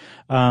Hinman,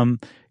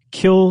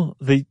 kill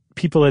the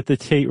people at the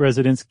Tate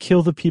residence,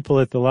 kill the people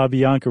at the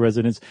LaBianca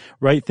residence,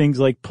 write things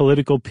like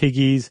political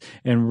piggies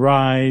and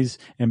rise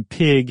and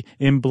pig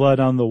in blood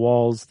on the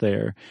walls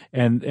there.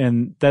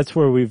 And that's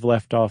where we've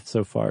left off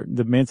so far.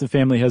 The Manson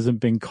family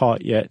hasn't been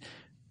caught yet.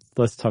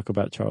 Let's talk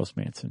about Charles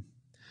Manson.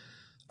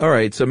 All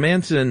right. So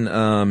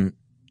Manson,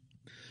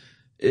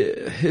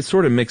 it's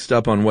sort of mixed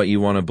up on what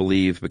you want to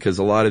believe because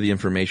a lot of the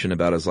information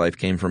about his life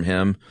came from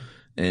him.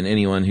 And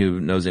anyone who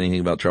knows anything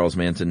about Charles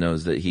Manson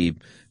knows that he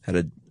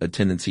had a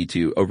tendency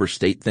to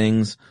overstate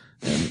things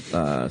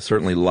and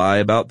certainly lie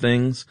about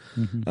things.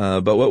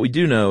 Mm-hmm. But what we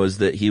do know is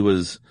that he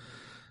was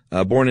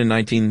born in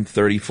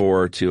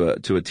 1934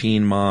 to a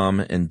teen mom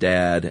and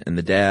dad, and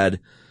the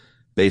dad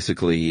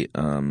basically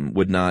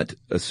would not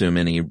assume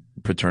any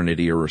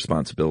paternity or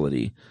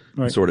responsibility.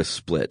 Right. Sort of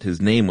split.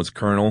 His name was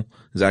Colonel.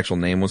 His actual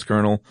name was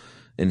Colonel,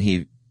 and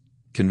he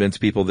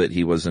convinced people that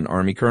he was an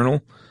Army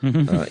colonel,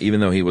 even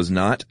though he was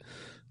not.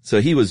 So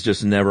he was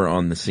just never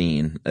on the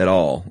scene at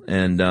all.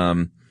 And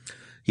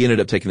he ended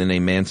up taking the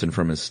name Manson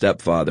from his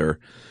stepfather,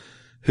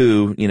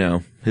 who,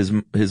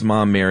 his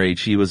mom married.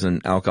 She was an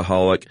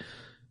alcoholic,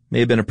 may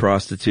have been a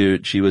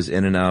prostitute. She was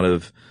in and out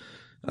of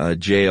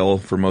jail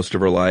for most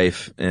of her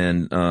life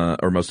and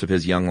or most of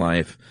his young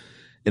life.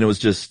 And it was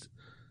just,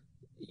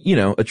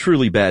 a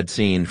truly bad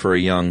scene for a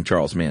young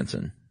Charles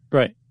Manson.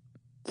 Right.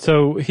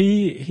 So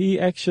he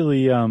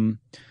actually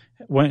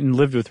went and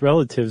lived with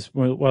relatives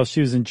while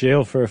she was in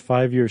jail for a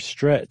 5-year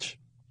stretch.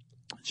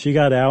 She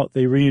got out.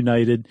 They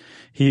reunited.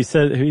 He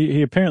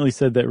apparently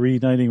said that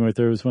reuniting with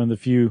her was one of the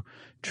few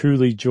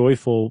truly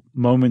joyful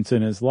moments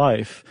in his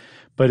life.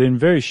 But in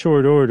very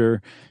short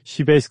order,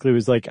 she basically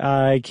was like,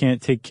 I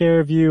can't take care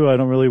of you. I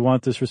don't really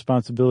want this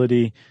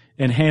responsibility,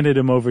 and handed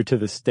him over to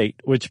the state,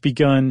 which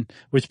began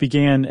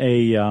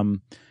a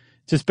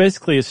just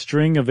basically a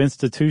string of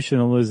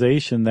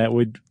institutionalization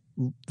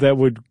that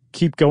would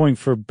keep going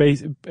for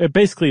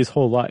basically his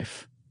whole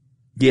life.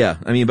 Yeah.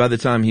 I mean, by the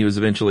time he was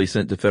eventually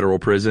sent to federal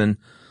prison,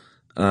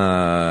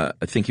 I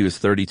think he was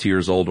 32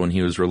 years old when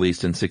he was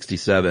released in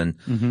 1967.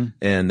 Mm-hmm.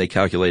 And they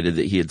calculated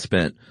that he had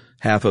spent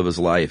half of his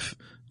life,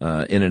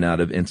 in and out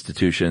of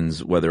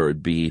institutions, whether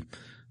it be,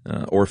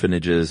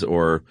 orphanages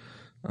or,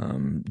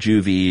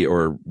 juvie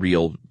or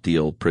real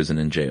deal prison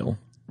and jail.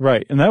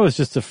 Right. And that was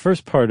just the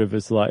first part of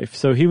his life.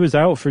 So he was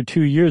out for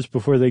 2 years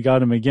before they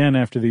got him again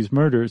after these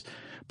murders.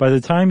 By the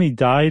time he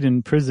died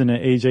in prison at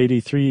age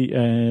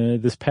 83,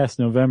 this past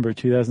November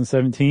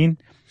 2017,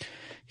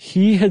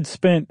 he had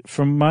spent,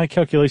 from my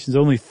calculations,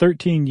 only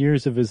 13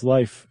 years of his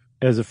life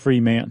as a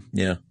free man.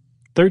 Yeah.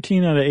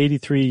 13 out of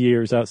 83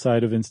 years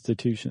outside of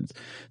institutions.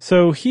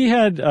 So he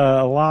had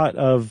a lot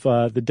of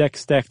the deck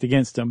stacked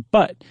against him.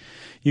 But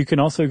you can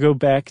also go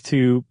back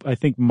to, I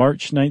think,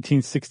 March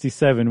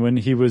 1967 when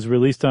he was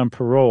released on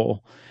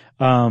parole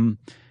from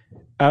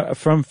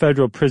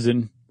federal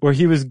prison, where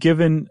he was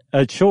given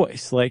a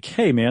choice. Like,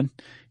 hey, man,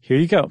 here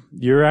you go.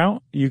 You're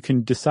out. You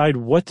can decide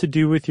what to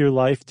do with your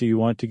life. Do you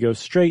want to go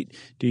straight?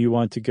 Do you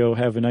want to go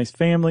have a nice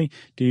family?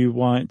 Do you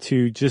want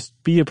to just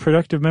be a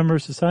productive member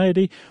of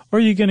society? Or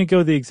are you going to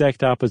go the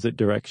exact opposite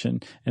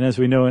direction? And as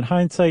we know in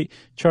hindsight,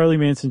 Charlie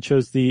Manson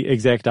chose the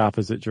exact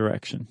opposite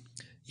direction.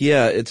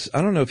 Yeah,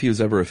 I don't know if he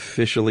was ever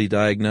officially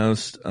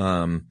diagnosed,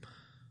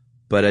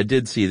 but I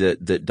did see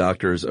that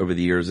doctors over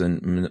the years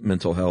and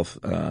mental health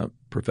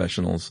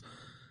professionals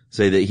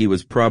say that he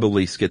was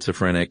probably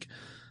schizophrenic,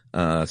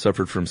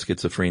 suffered from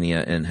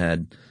schizophrenia, and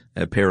had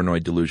a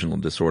paranoid delusional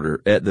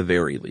disorder at the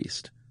very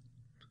least.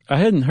 I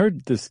hadn't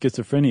heard the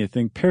schizophrenia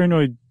thing.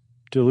 Paranoid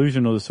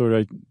delusional disorder,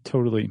 I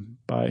totally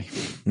buy.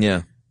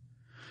 Yeah.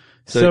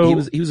 So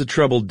he was a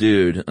troubled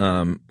dude.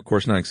 Of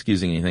course, not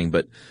excusing anything,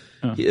 but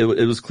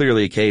it was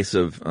clearly a case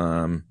of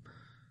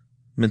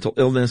mental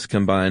illness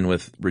combined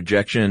with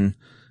rejection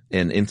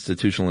and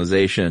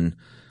institutionalization,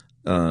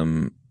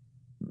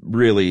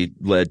 really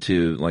led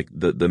to like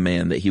the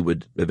man that he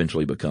would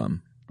eventually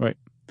become. Right.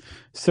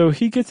 So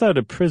he gets out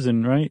of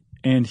prison, right?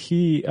 And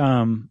he,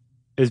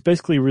 is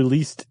basically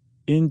released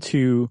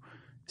into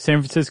San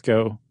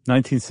Francisco,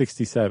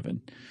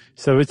 1967.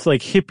 So it's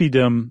like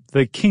hippiedom,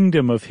 the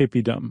kingdom of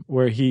hippiedom,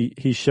 where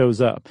he shows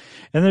up.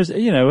 And there's,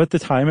 at the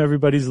time,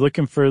 everybody's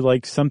looking for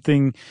like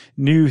something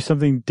new,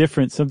 something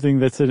different, something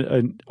that's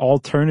an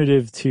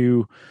alternative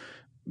to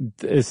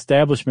the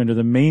establishment or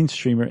the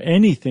mainstream or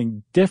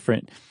anything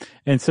different.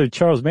 And so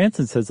Charles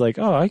Manson says like,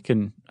 oh, I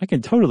can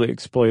totally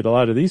exploit a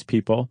lot of these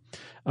people.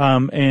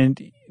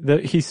 And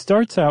he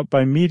starts out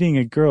by meeting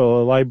a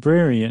girl, a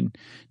librarian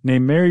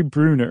named Mary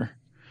Bruner.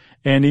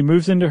 And he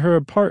moves into her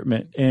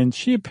apartment, and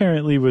she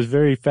apparently was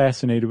very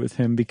fascinated with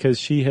him because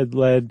she had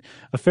led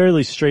a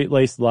fairly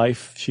straight-laced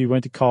life. She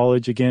went to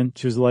college again.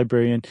 She was a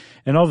librarian.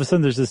 And all of a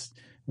sudden there's this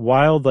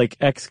wild, like,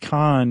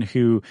 ex-con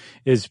who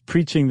is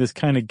preaching this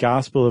kind of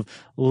gospel of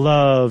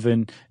love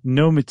and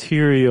no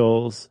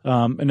materials.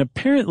 And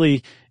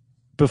apparently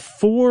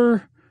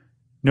before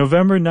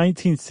November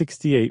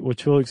 1968,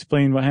 which will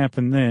explain what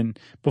happened then,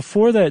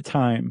 before that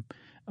time,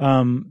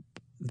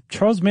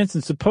 Charles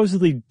Manson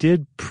supposedly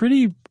did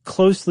pretty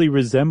closely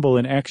resemble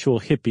an actual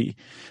hippie.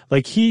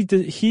 Like he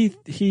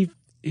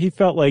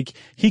felt like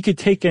he could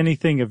take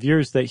anything of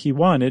yours that he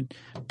wanted,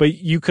 but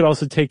you could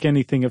also take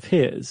anything of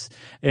his.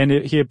 And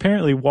he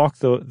apparently walked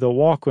the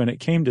walk when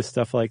it came to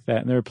stuff like that.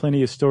 And there are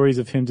plenty of stories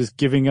of him just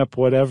giving up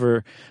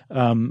whatever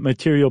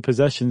material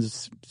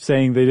possessions,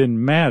 saying they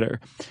didn't matter.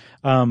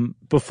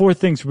 Before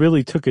things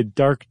really took a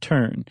dark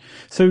turn.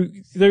 So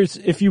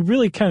if you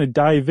really kind of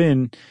dive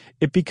in,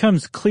 it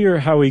becomes clear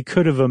how he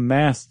could have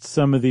amassed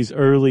some of these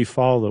early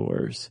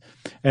followers.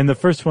 And the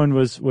first one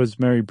was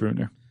Mary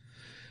Bruner.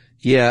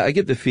 Yeah, I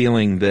get the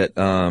feeling that,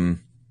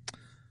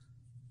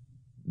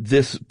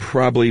 this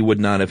probably would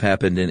not have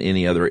happened in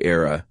any other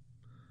era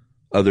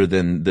other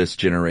than this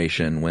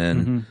generation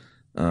when,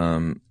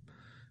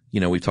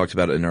 we talked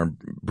about it in our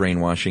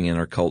brainwashing and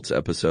our cults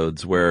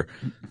episodes where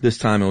this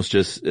time it was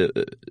just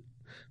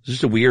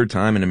a weird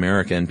time in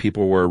America and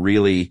people were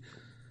really,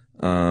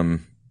 I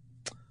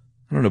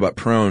don't know about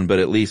prone, but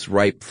at least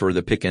ripe for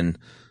the picking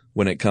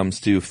when it comes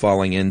to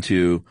falling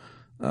into,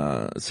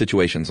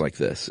 situations like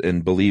this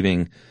and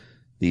believing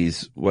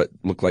these, what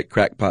look like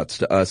crackpots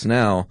to us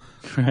now.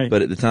 Right.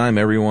 But at the time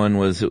it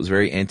was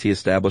very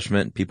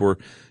anti-establishment. People were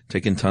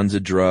taking tons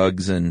of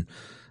drugs and,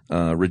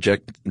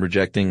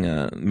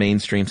 rejecting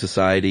mainstream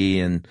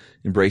society and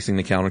embracing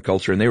the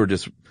counterculture, and they were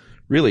just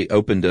really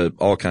open to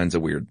all kinds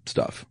of weird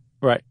stuff.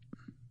 Right.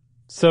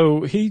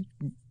 So he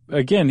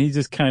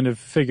just kind of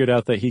figured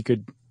out that he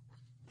could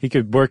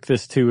work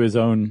this to his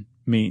own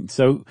means.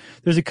 So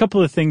there's a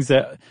couple of things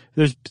that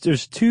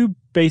there's two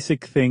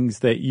basic things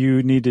that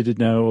you needed to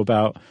know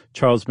about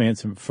Charles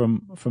Manson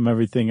from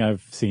everything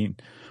I've seen.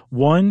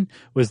 One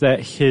was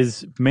that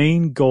his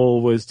main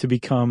goal was to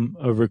become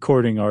a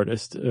recording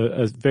artist,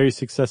 a very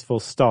successful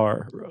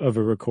star of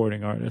a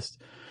recording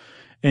artist.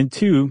 And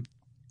two,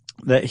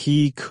 that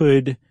he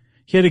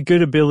had a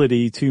good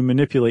ability to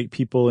manipulate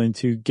people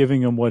into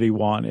giving him what he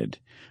wanted.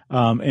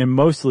 And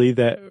mostly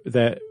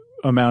that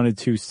amounted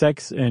to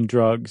sex and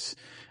drugs.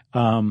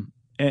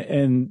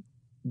 And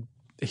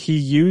he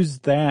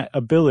used that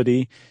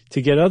ability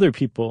to get other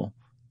people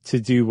to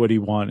do what he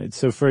wanted.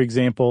 So, for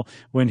example,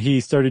 when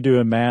he started to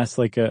amass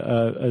like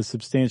a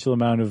substantial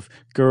amount of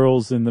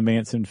girls in the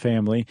Manson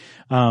family,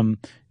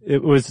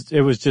 it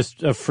was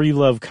just a free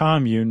love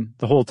commune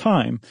the whole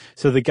time.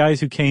 So the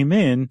guys who came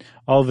in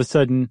all of a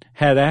sudden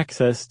had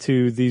access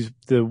to the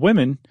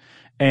women,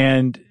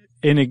 and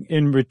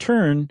in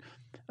return,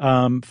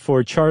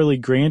 for Charlie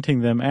granting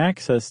them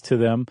access to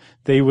them,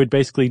 they would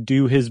basically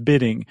do his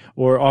bidding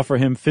or offer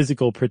him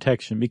physical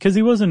protection because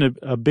he wasn't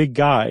a big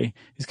guy.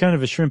 He's kind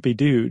of a shrimpy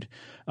dude.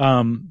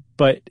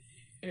 But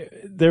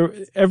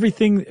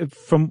everything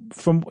from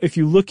if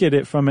you look at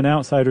it from an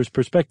outsider's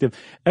perspective,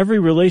 every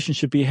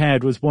relationship he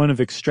had was one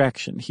of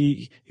extraction.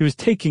 He was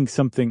taking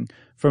something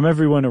from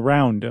everyone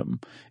around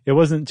him. It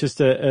wasn't just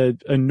a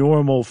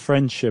normal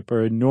friendship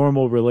or a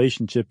normal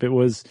relationship. It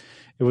was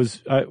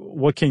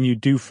what can you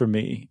do for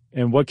me,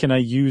 and what can I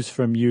use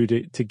from you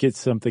to get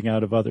something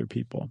out of other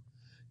people?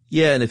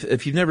 Yeah, and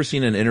if you've never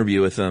seen an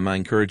interview with him, I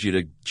encourage you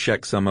to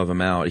check some of them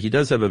out. He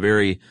does have a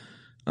very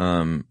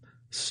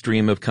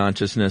stream of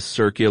consciousness,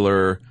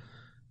 circular,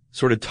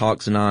 sort of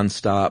talks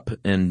nonstop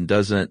and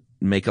doesn't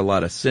make a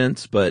lot of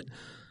sense. But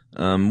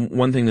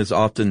one thing that's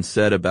often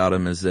said about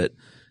him is that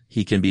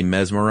he can be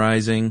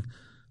mesmerizing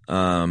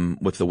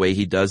with the way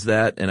he does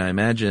that. And I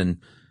imagine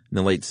in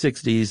the late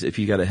 60s, if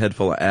you got a head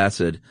full of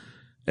acid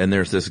and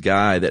there's this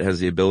guy that has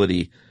the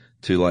ability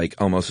to like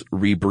almost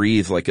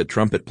rebreathe like a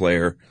trumpet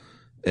player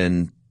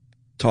and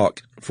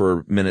talk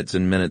for minutes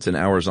and minutes and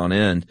hours on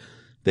end,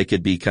 they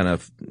could be kind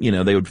of,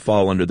 they would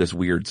fall under this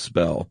weird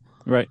spell.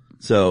 Right.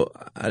 So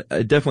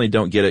I definitely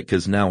don't get it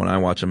because now when I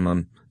watch him,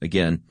 I'm,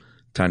 again,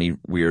 tiny,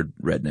 weird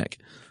redneck.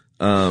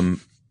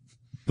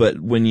 But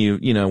when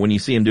you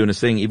see him doing his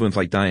thing, even with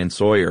like Diane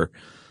Sawyer,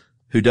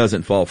 who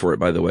doesn't fall for it,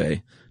 by the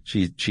way,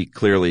 she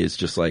clearly is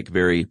just like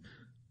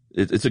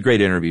it's a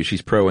great interview.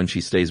 She's pro and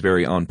she stays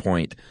very on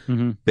point.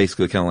 Mm-hmm.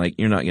 Basically kind of like,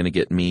 you're not going to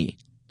get me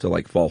to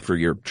like fall for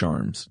your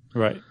charms.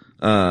 Right.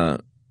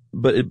 But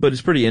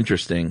it's pretty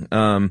interesting.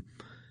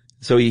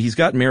 So he's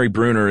got Mary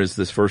Bruner as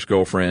this first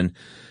girlfriend.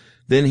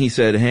 Then he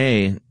said,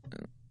 hey,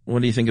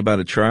 what do you think about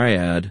a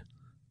triad?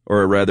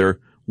 Or rather,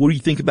 what do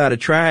you think about a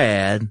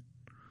triad?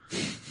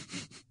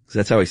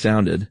 That's how he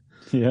sounded.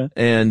 Yeah.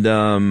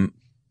 And,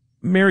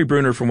 Mary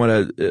Bruner, from what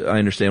I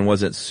understand,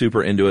 wasn't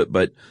super into it,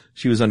 but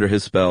she was under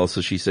his spell, so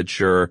she said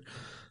sure.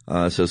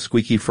 So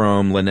Squeaky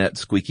Fromme, Lynette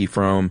Squeaky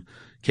Fromme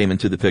came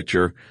into the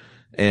picture,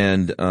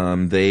 and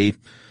they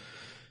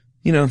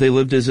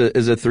lived as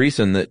a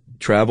threesome that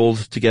traveled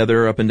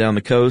together up and down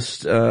the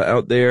coast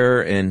out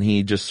there, and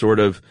he just sort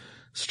of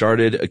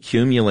started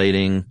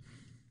accumulating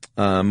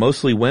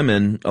mostly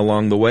women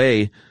along the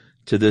way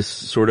to this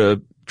sort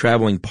of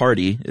traveling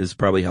party, is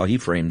probably how he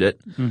framed it.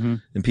 Mm-hmm.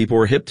 And people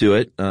were hip to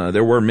it.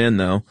 There were men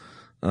though.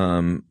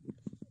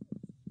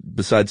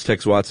 Besides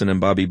Tex Watson and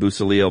Bobby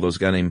Bussolil, those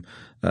guy named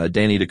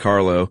Danny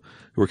DiCarlo,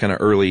 who were kind of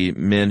early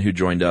men who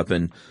joined up.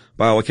 And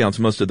by all accounts,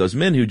 most of those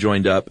men who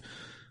joined up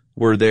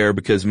were there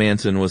because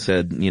Manson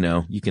said,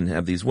 you can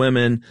have these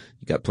women,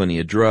 you got plenty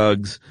of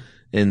drugs.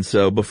 And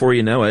so before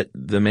you know it,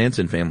 the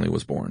Manson family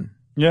was born.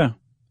 Yeah.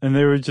 And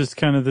they were just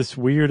kind of this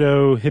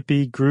weirdo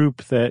hippie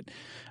group that,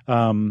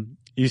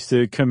 used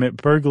to commit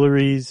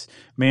burglaries.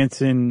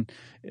 Manson,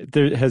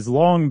 there has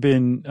long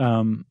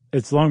been,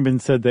 it's long been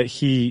said that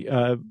he,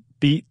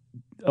 beat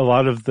a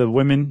lot of the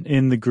women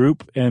in the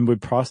group and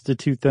would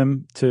prostitute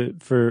them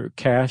for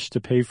cash to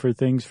pay for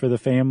things for the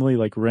family,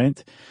 like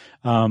rent.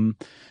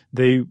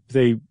 They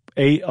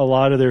ate a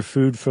lot of their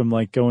food from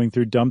like going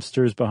through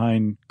dumpsters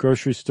behind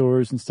grocery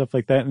stores and stuff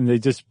like that. And they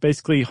just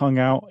basically hung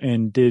out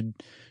and did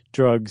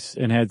drugs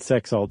and had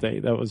sex all day.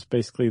 That was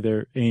basically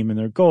their aim and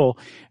their goal.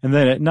 And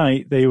then at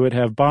night they would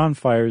have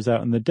bonfires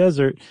out in the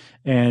desert,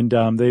 and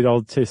they'd all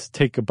just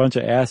take a bunch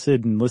of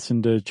acid and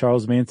listen to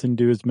Charles Manson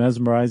do his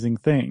mesmerizing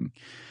thing.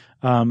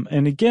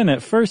 And again,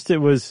 at first it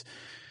was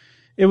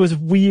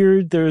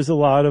weird. There was a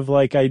lot of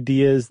like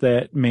ideas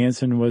that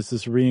Manson was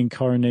this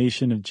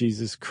reincarnation of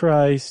Jesus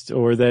Christ,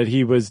 or that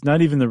he was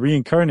not even the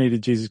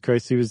reincarnated Jesus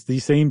Christ. He was the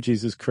same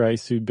Jesus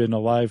Christ who'd been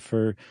alive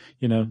for,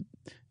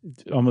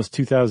 almost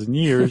 2,000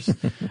 years.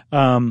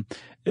 And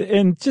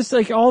just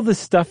like all the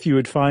stuff you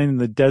would find in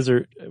the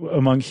desert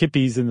among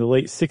hippies in the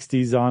late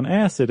 60s on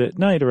acid at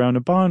night around a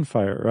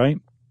bonfire, right?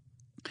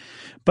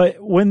 But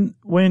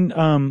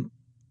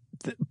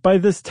by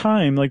this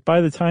time, like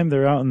by the time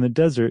they're out in the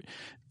desert,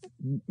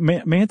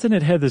 Manson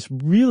had this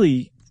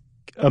really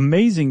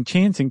amazing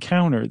chance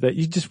encounter that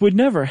you just would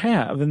never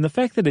have. And the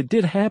fact that it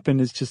did happen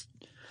is just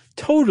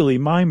totally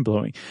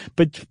mind-blowing.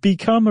 But to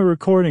become a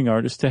recording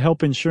artist, to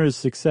help ensure his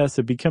success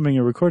of becoming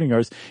a recording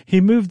artist, he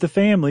moved the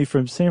family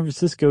from San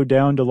Francisco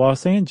down to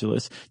Los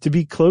Angeles to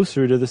be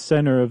closer to the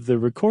center of the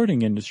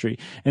recording industry.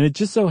 And it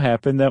just so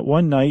happened that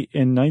one night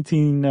in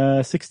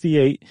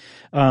 1968,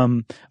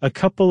 a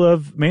couple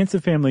of Manson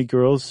family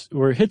girls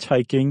were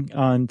hitchhiking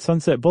on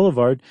Sunset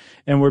Boulevard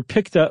and were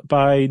picked up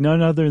by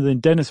none other than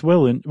Dennis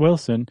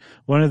Wilson,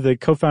 one of the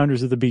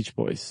co-founders of the Beach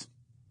Boys.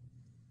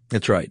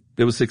 That's right.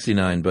 It was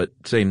 69, but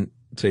same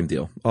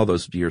deal. All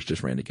those years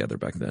just ran together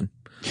back then.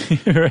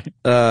 Right.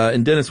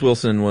 And Dennis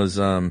Wilson was,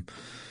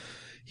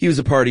 he was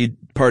a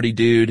party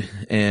dude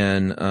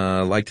and,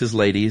 liked his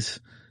ladies,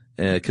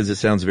 cause it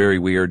sounds very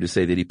weird to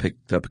say that he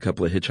picked up a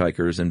couple of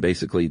hitchhikers and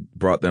basically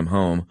brought them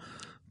home.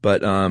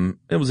 But,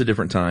 it was a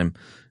different time.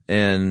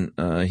 And,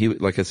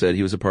 like I said,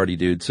 he was a party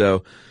dude.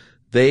 So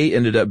they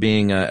ended up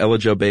being, Ella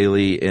Jo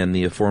Bailey and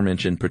the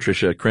aforementioned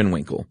Patricia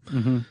Krenwinkel.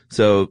 Mm-hmm.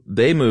 So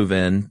they move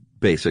in,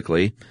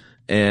 basically,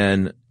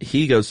 and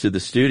he goes to the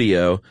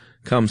studio,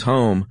 comes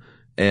home,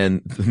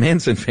 and the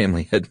Manson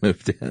family had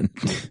moved in,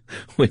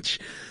 which,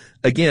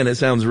 again, it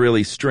sounds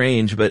really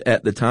strange, but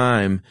at the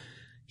time,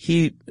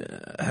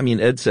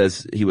 Ed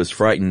says he was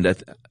frightened.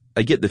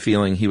 I get the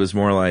feeling he was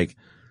more like,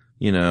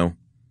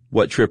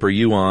 what trip are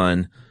you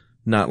on?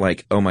 Not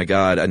like, oh my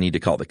God, I need to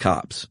call the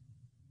cops.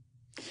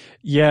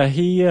 Yeah,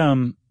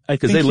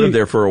 because they lived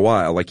there for a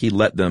while, like he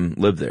let them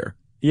live there.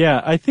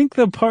 Yeah, I think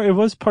it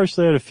was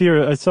partially out of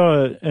fear. I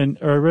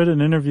read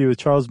an interview with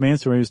Charles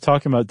Manson where he was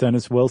talking about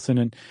Dennis Wilson,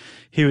 and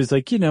he was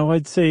like,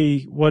 I'd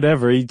say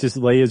whatever. He'd just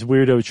lay his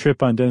weirdo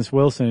trip on Dennis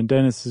Wilson, and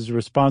Dennis's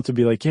response would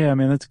be like, yeah,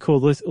 man, that's cool.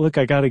 Look,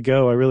 I gotta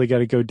go. I really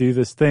gotta go do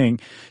this thing.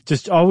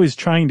 Just always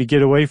trying to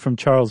get away from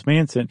Charles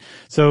Manson.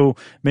 So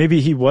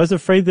maybe he was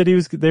afraid that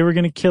they were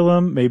gonna kill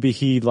him. Maybe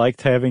he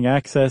liked having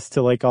access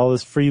to like all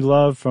this free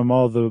love from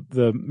all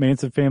the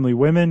Manson family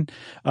women.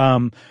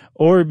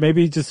 Or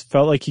maybe he just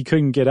felt like he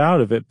couldn't get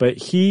out of it. But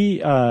he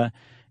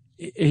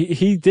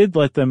did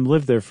let them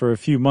live there for a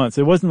few months.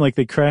 It wasn't like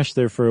they crashed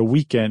there for a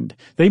weekend.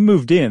 They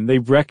moved in. They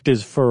wrecked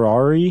his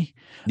Ferrari.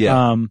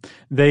 Yeah.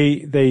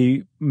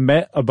 They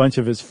met a bunch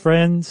of his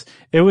friends.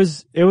 It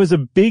was a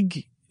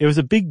big it was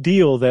a big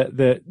deal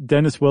that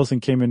Dennis Wilson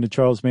came into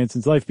Charles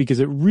Manson's life, because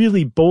it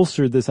really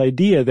bolstered this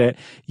idea that,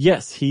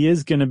 yes, he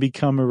is going to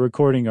become a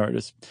recording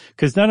artist.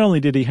 Because not only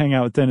did he hang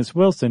out with Dennis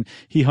Wilson,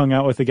 he hung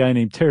out with a guy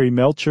named Terry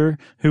Melcher,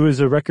 who was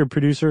a record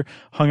producer,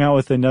 hung out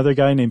with another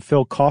guy named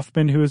Phil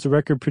Kaufman, who was a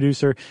record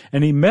producer,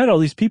 and he met all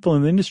these people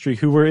in the industry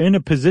who were in a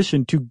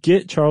position to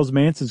get Charles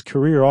Manson's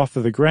career off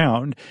of the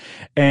ground.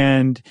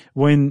 And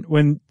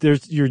when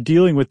you're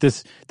dealing with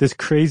this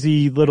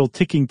crazy little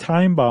ticking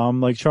time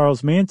bomb like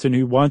Charles Manson,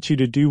 who wants you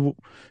to do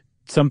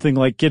something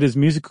like get his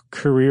music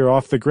career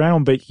off the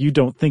ground, but you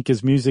don't think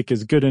his music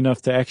is good enough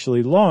to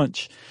actually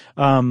launch,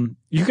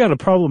 you got a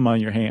problem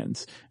on your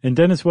hands. And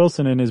Dennis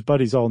Wilson and his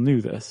buddies all knew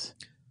this.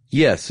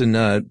 Yes,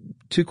 and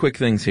two quick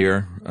things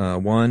here.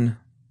 One,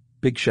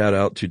 big shout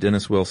out to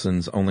Dennis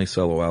Wilson's only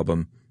solo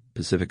album,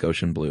 Pacific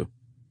Ocean Blue.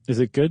 Is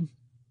it good?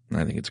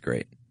 I think it's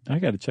great. I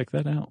got to check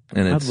that out.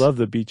 And I love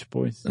the Beach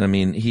Boys. I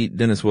mean,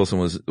 Dennis Wilson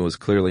was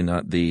clearly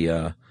not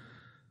the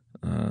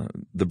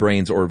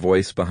brains or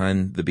voice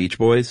behind the Beach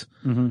Boys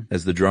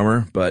as the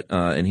drummer, but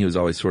and he was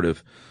always sort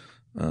of,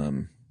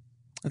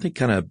 I think,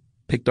 kind of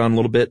picked on a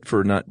little bit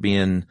for not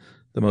being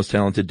the most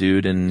talented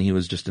dude, and he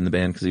was just in the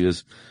band because he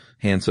was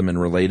handsome and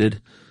related.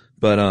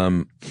 But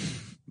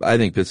I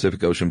think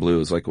Pacific Ocean Blue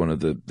is like one of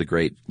the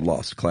great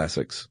lost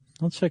classics.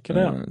 I'll check it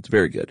out. It's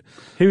very good.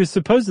 He was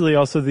supposedly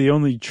also the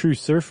only true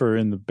surfer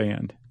in the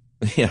band.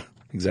 Yeah,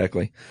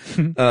 exactly.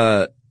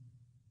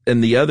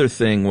 And the other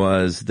thing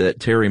was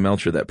that Terry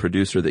Melcher, that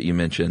producer that you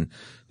mentioned,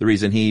 the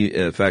reason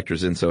he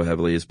factors in so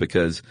heavily is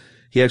because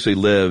he actually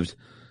lived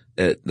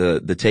at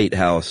the Tate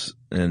house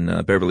in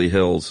Beverly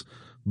Hills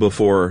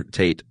before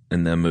Tate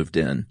and them moved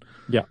in.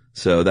 Yeah.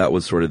 So that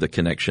was sort of the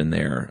connection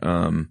there.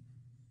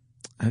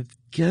 I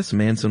guess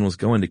Manson was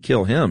going to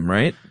kill him,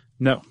 right?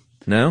 No.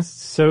 No?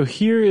 So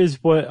here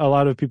is what a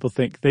lot of people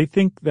think. They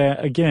think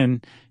that,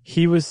 again,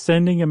 he was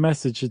sending a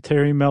message to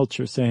Terry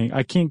Melcher saying,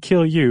 I can't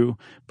kill you,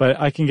 but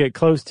I can get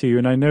close to you,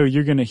 and I know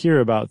you're going to hear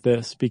about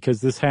this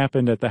because this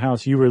happened at the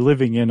house you were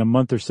living in a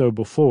month or so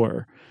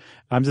before.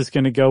 I'm just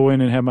going to go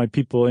in and have my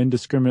people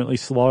indiscriminately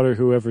slaughter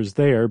whoever's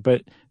there,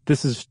 but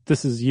this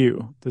is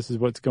you. This is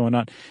what's going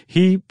on.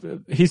 He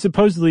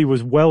supposedly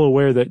was well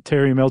aware that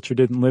Terry Melcher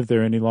didn't live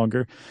there any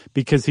longer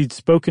because he'd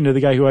spoken to the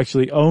guy who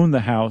actually owned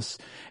the house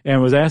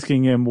and was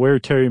asking him where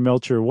Terry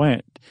Melcher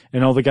went,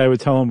 and all the guy would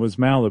tell him was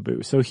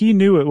Malibu. So he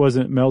knew it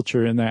wasn't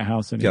Melcher in that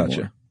house anymore.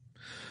 Gotcha.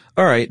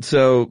 All right,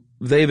 so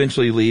they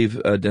eventually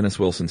leave Dennis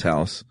Wilson's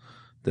house.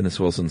 Dennis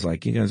Wilson's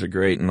like, you guys are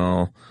great and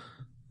all.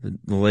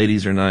 The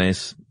ladies are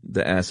nice.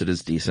 The acid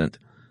is decent,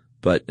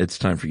 but it's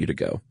time for you to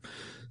go.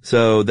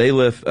 So they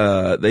leave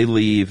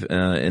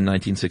in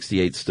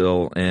 1968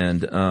 still,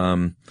 and they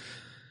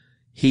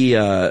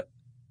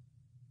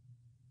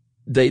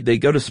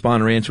go to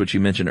Spahn Ranch, which you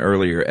mentioned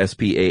earlier,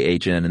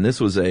 SPAHN, and it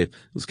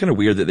was kind of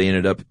weird that they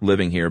ended up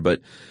living here,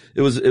 but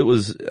it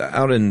was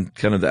out in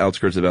kind of the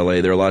outskirts of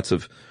LA. There are lots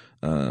of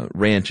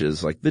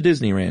ranches, like the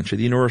Disney Ranch or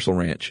the Universal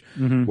Ranch,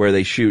 where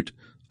they shoot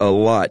a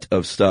lot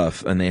of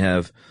stuff, and they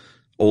have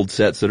old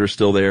sets that are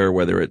still there,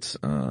 whether it's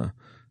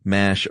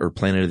MASH or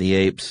Planet of the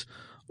Apes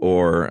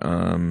or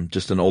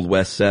just an Old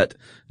West set.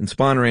 And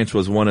Spahn Ranch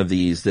was one of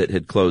these that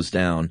had closed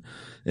down,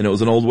 and it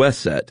was an Old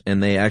West set.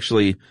 And they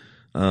actually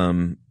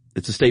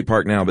it's a state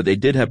park now, but they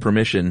did have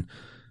permission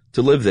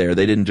to live there.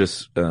 They didn't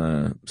just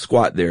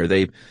squat there.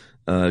 They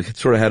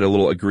sort of had a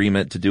little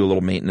agreement to do a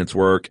little maintenance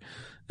work,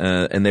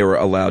 and they were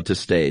allowed to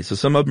stay. So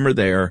some of them are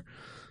there.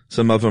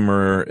 Some of them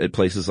are at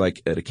places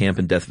like at a camp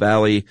in Death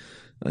Valley,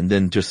 and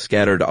then just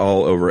scattered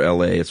all over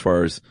LA as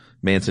far as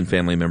Manson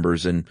family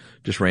members and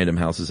just random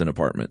houses and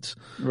apartments.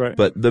 Right.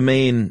 But the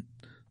main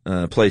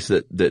place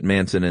that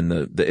Manson and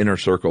the inner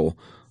circle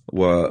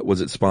was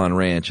at Spahn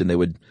Ranch, and they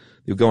would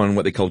go on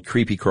what they called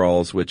creepy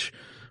crawls, which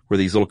were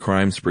these little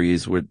crime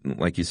sprees where,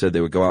 like you said, they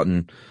would go out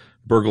and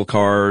burgle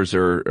cars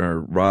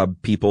or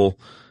rob people,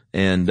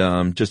 and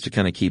just to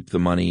kind of keep the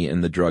money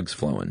and the drugs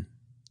flowing.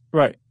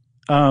 Right.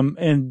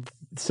 And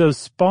so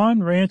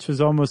Spahn Ranch was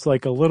almost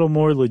like a little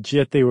more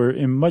legit. They were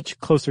in much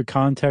closer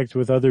contact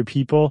with other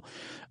people.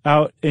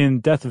 Out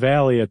in Death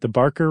Valley at the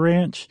Barker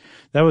Ranch,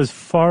 that was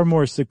far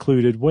more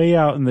secluded, way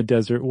out in the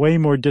desert, way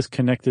more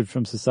disconnected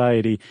from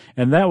society.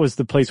 And that was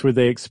the place where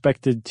they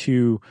expected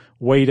to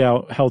wait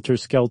out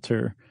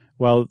helter-skelter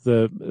while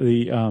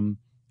the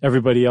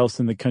everybody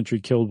else in the country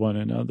killed one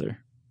another.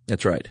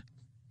 That's right.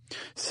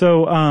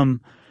 So,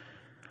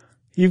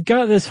 you've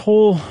got this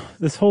whole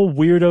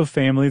weirdo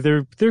family.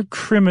 They're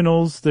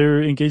criminals.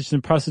 They're engaged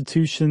in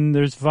prostitution.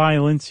 There's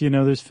violence,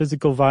 there's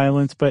physical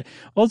violence, but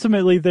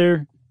ultimately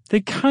they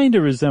kind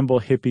of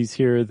resemble hippies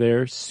here or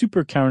there,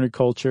 super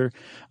counterculture.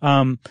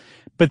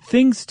 But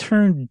things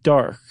turn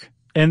dark,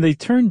 and they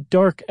turn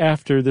dark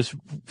after this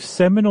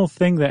seminal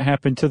thing that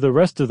happened to the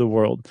rest of the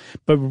world,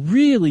 but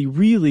really,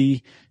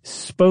 really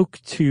spoke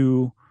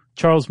to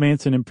Charles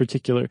Manson in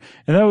particular.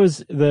 And that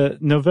was the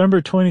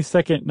November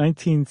 22nd,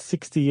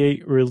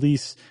 1968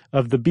 release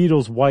of the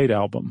Beatles' White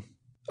Album.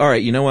 All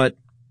right. You know what?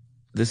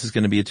 This is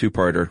going to be a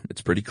two-parter.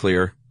 It's pretty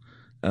clear.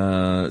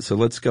 So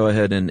let's go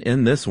ahead and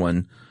end this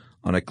one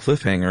on a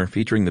cliffhanger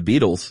featuring the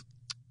Beatles.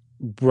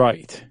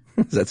 Right.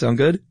 Does that sound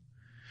good?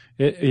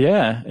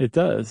 Yeah, it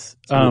does.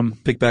 So we'll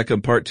pick back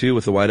up part 2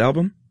 with the White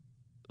Album?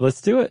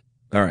 Let's do it.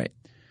 All right.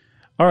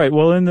 All right.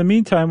 Well, in the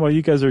meantime, while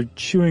you guys are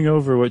chewing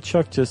over what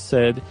Chuck just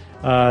said,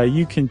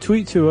 you can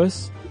tweet to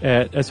us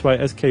at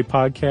SYSK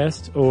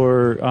Podcast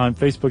or on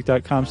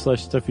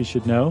Facebook.com/Stuff You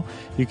Should Know.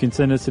 You can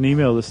send us an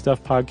email to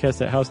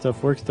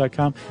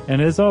StuffPodcast@HowStuffWorks.com. And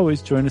as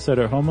always, join us at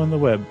our home on the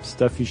web,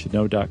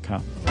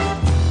 StuffYouShouldKnow.com.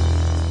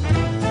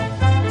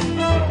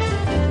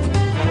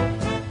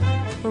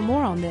 For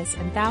more on this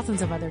and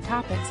thousands of other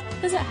topics,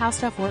 visit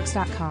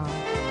HowStuffWorks.com.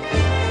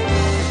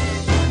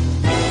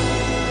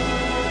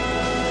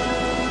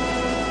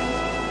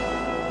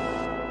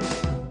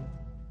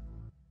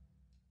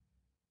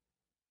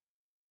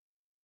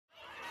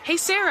 Hey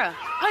Sarah,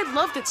 I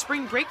love that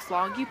spring break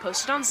vlog you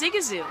posted on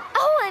Zigazoo.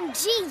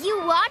 OMG,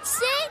 you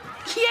watched it?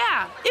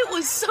 Yeah, it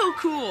was so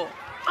cool.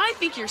 I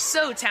think you're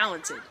so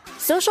talented.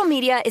 Social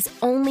media is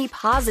only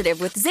positive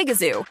with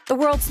Zigazoo, the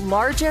world's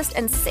largest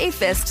and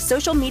safest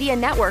social media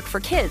network for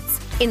kids.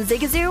 In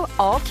Zigazoo,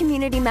 all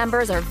community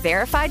members are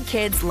verified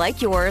kids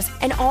like yours,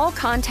 and all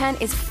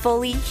content is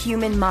fully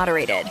human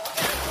moderated.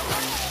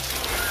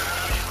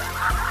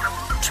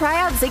 Try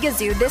out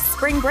Zigazoo this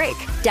spring break.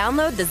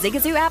 Download the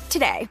Zigazoo app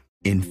today.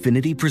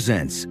 Infiniti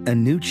presents a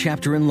new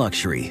chapter in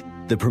luxury,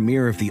 the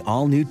premiere of the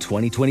all-new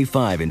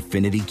 2025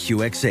 Infiniti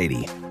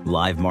QX80,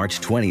 live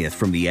March 20th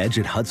from the Edge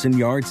at Hudson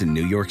Yards in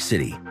New York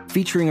City,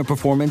 featuring a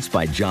performance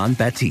by John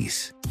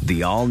Batiste.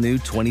 The all-new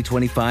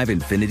 2025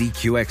 Infiniti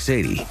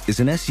QX80 is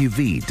an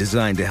SUV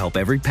designed to help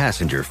every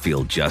passenger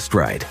feel just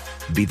right.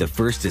 Be the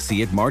first to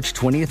see it March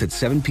 20th at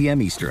 7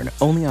 p.m. Eastern,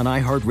 only on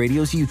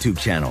iHeartRadio's YouTube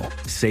channel.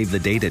 Save the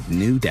date at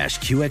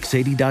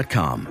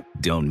new-QX80.com.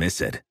 Don't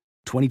miss it.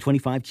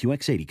 2025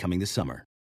 QX80 coming this summer.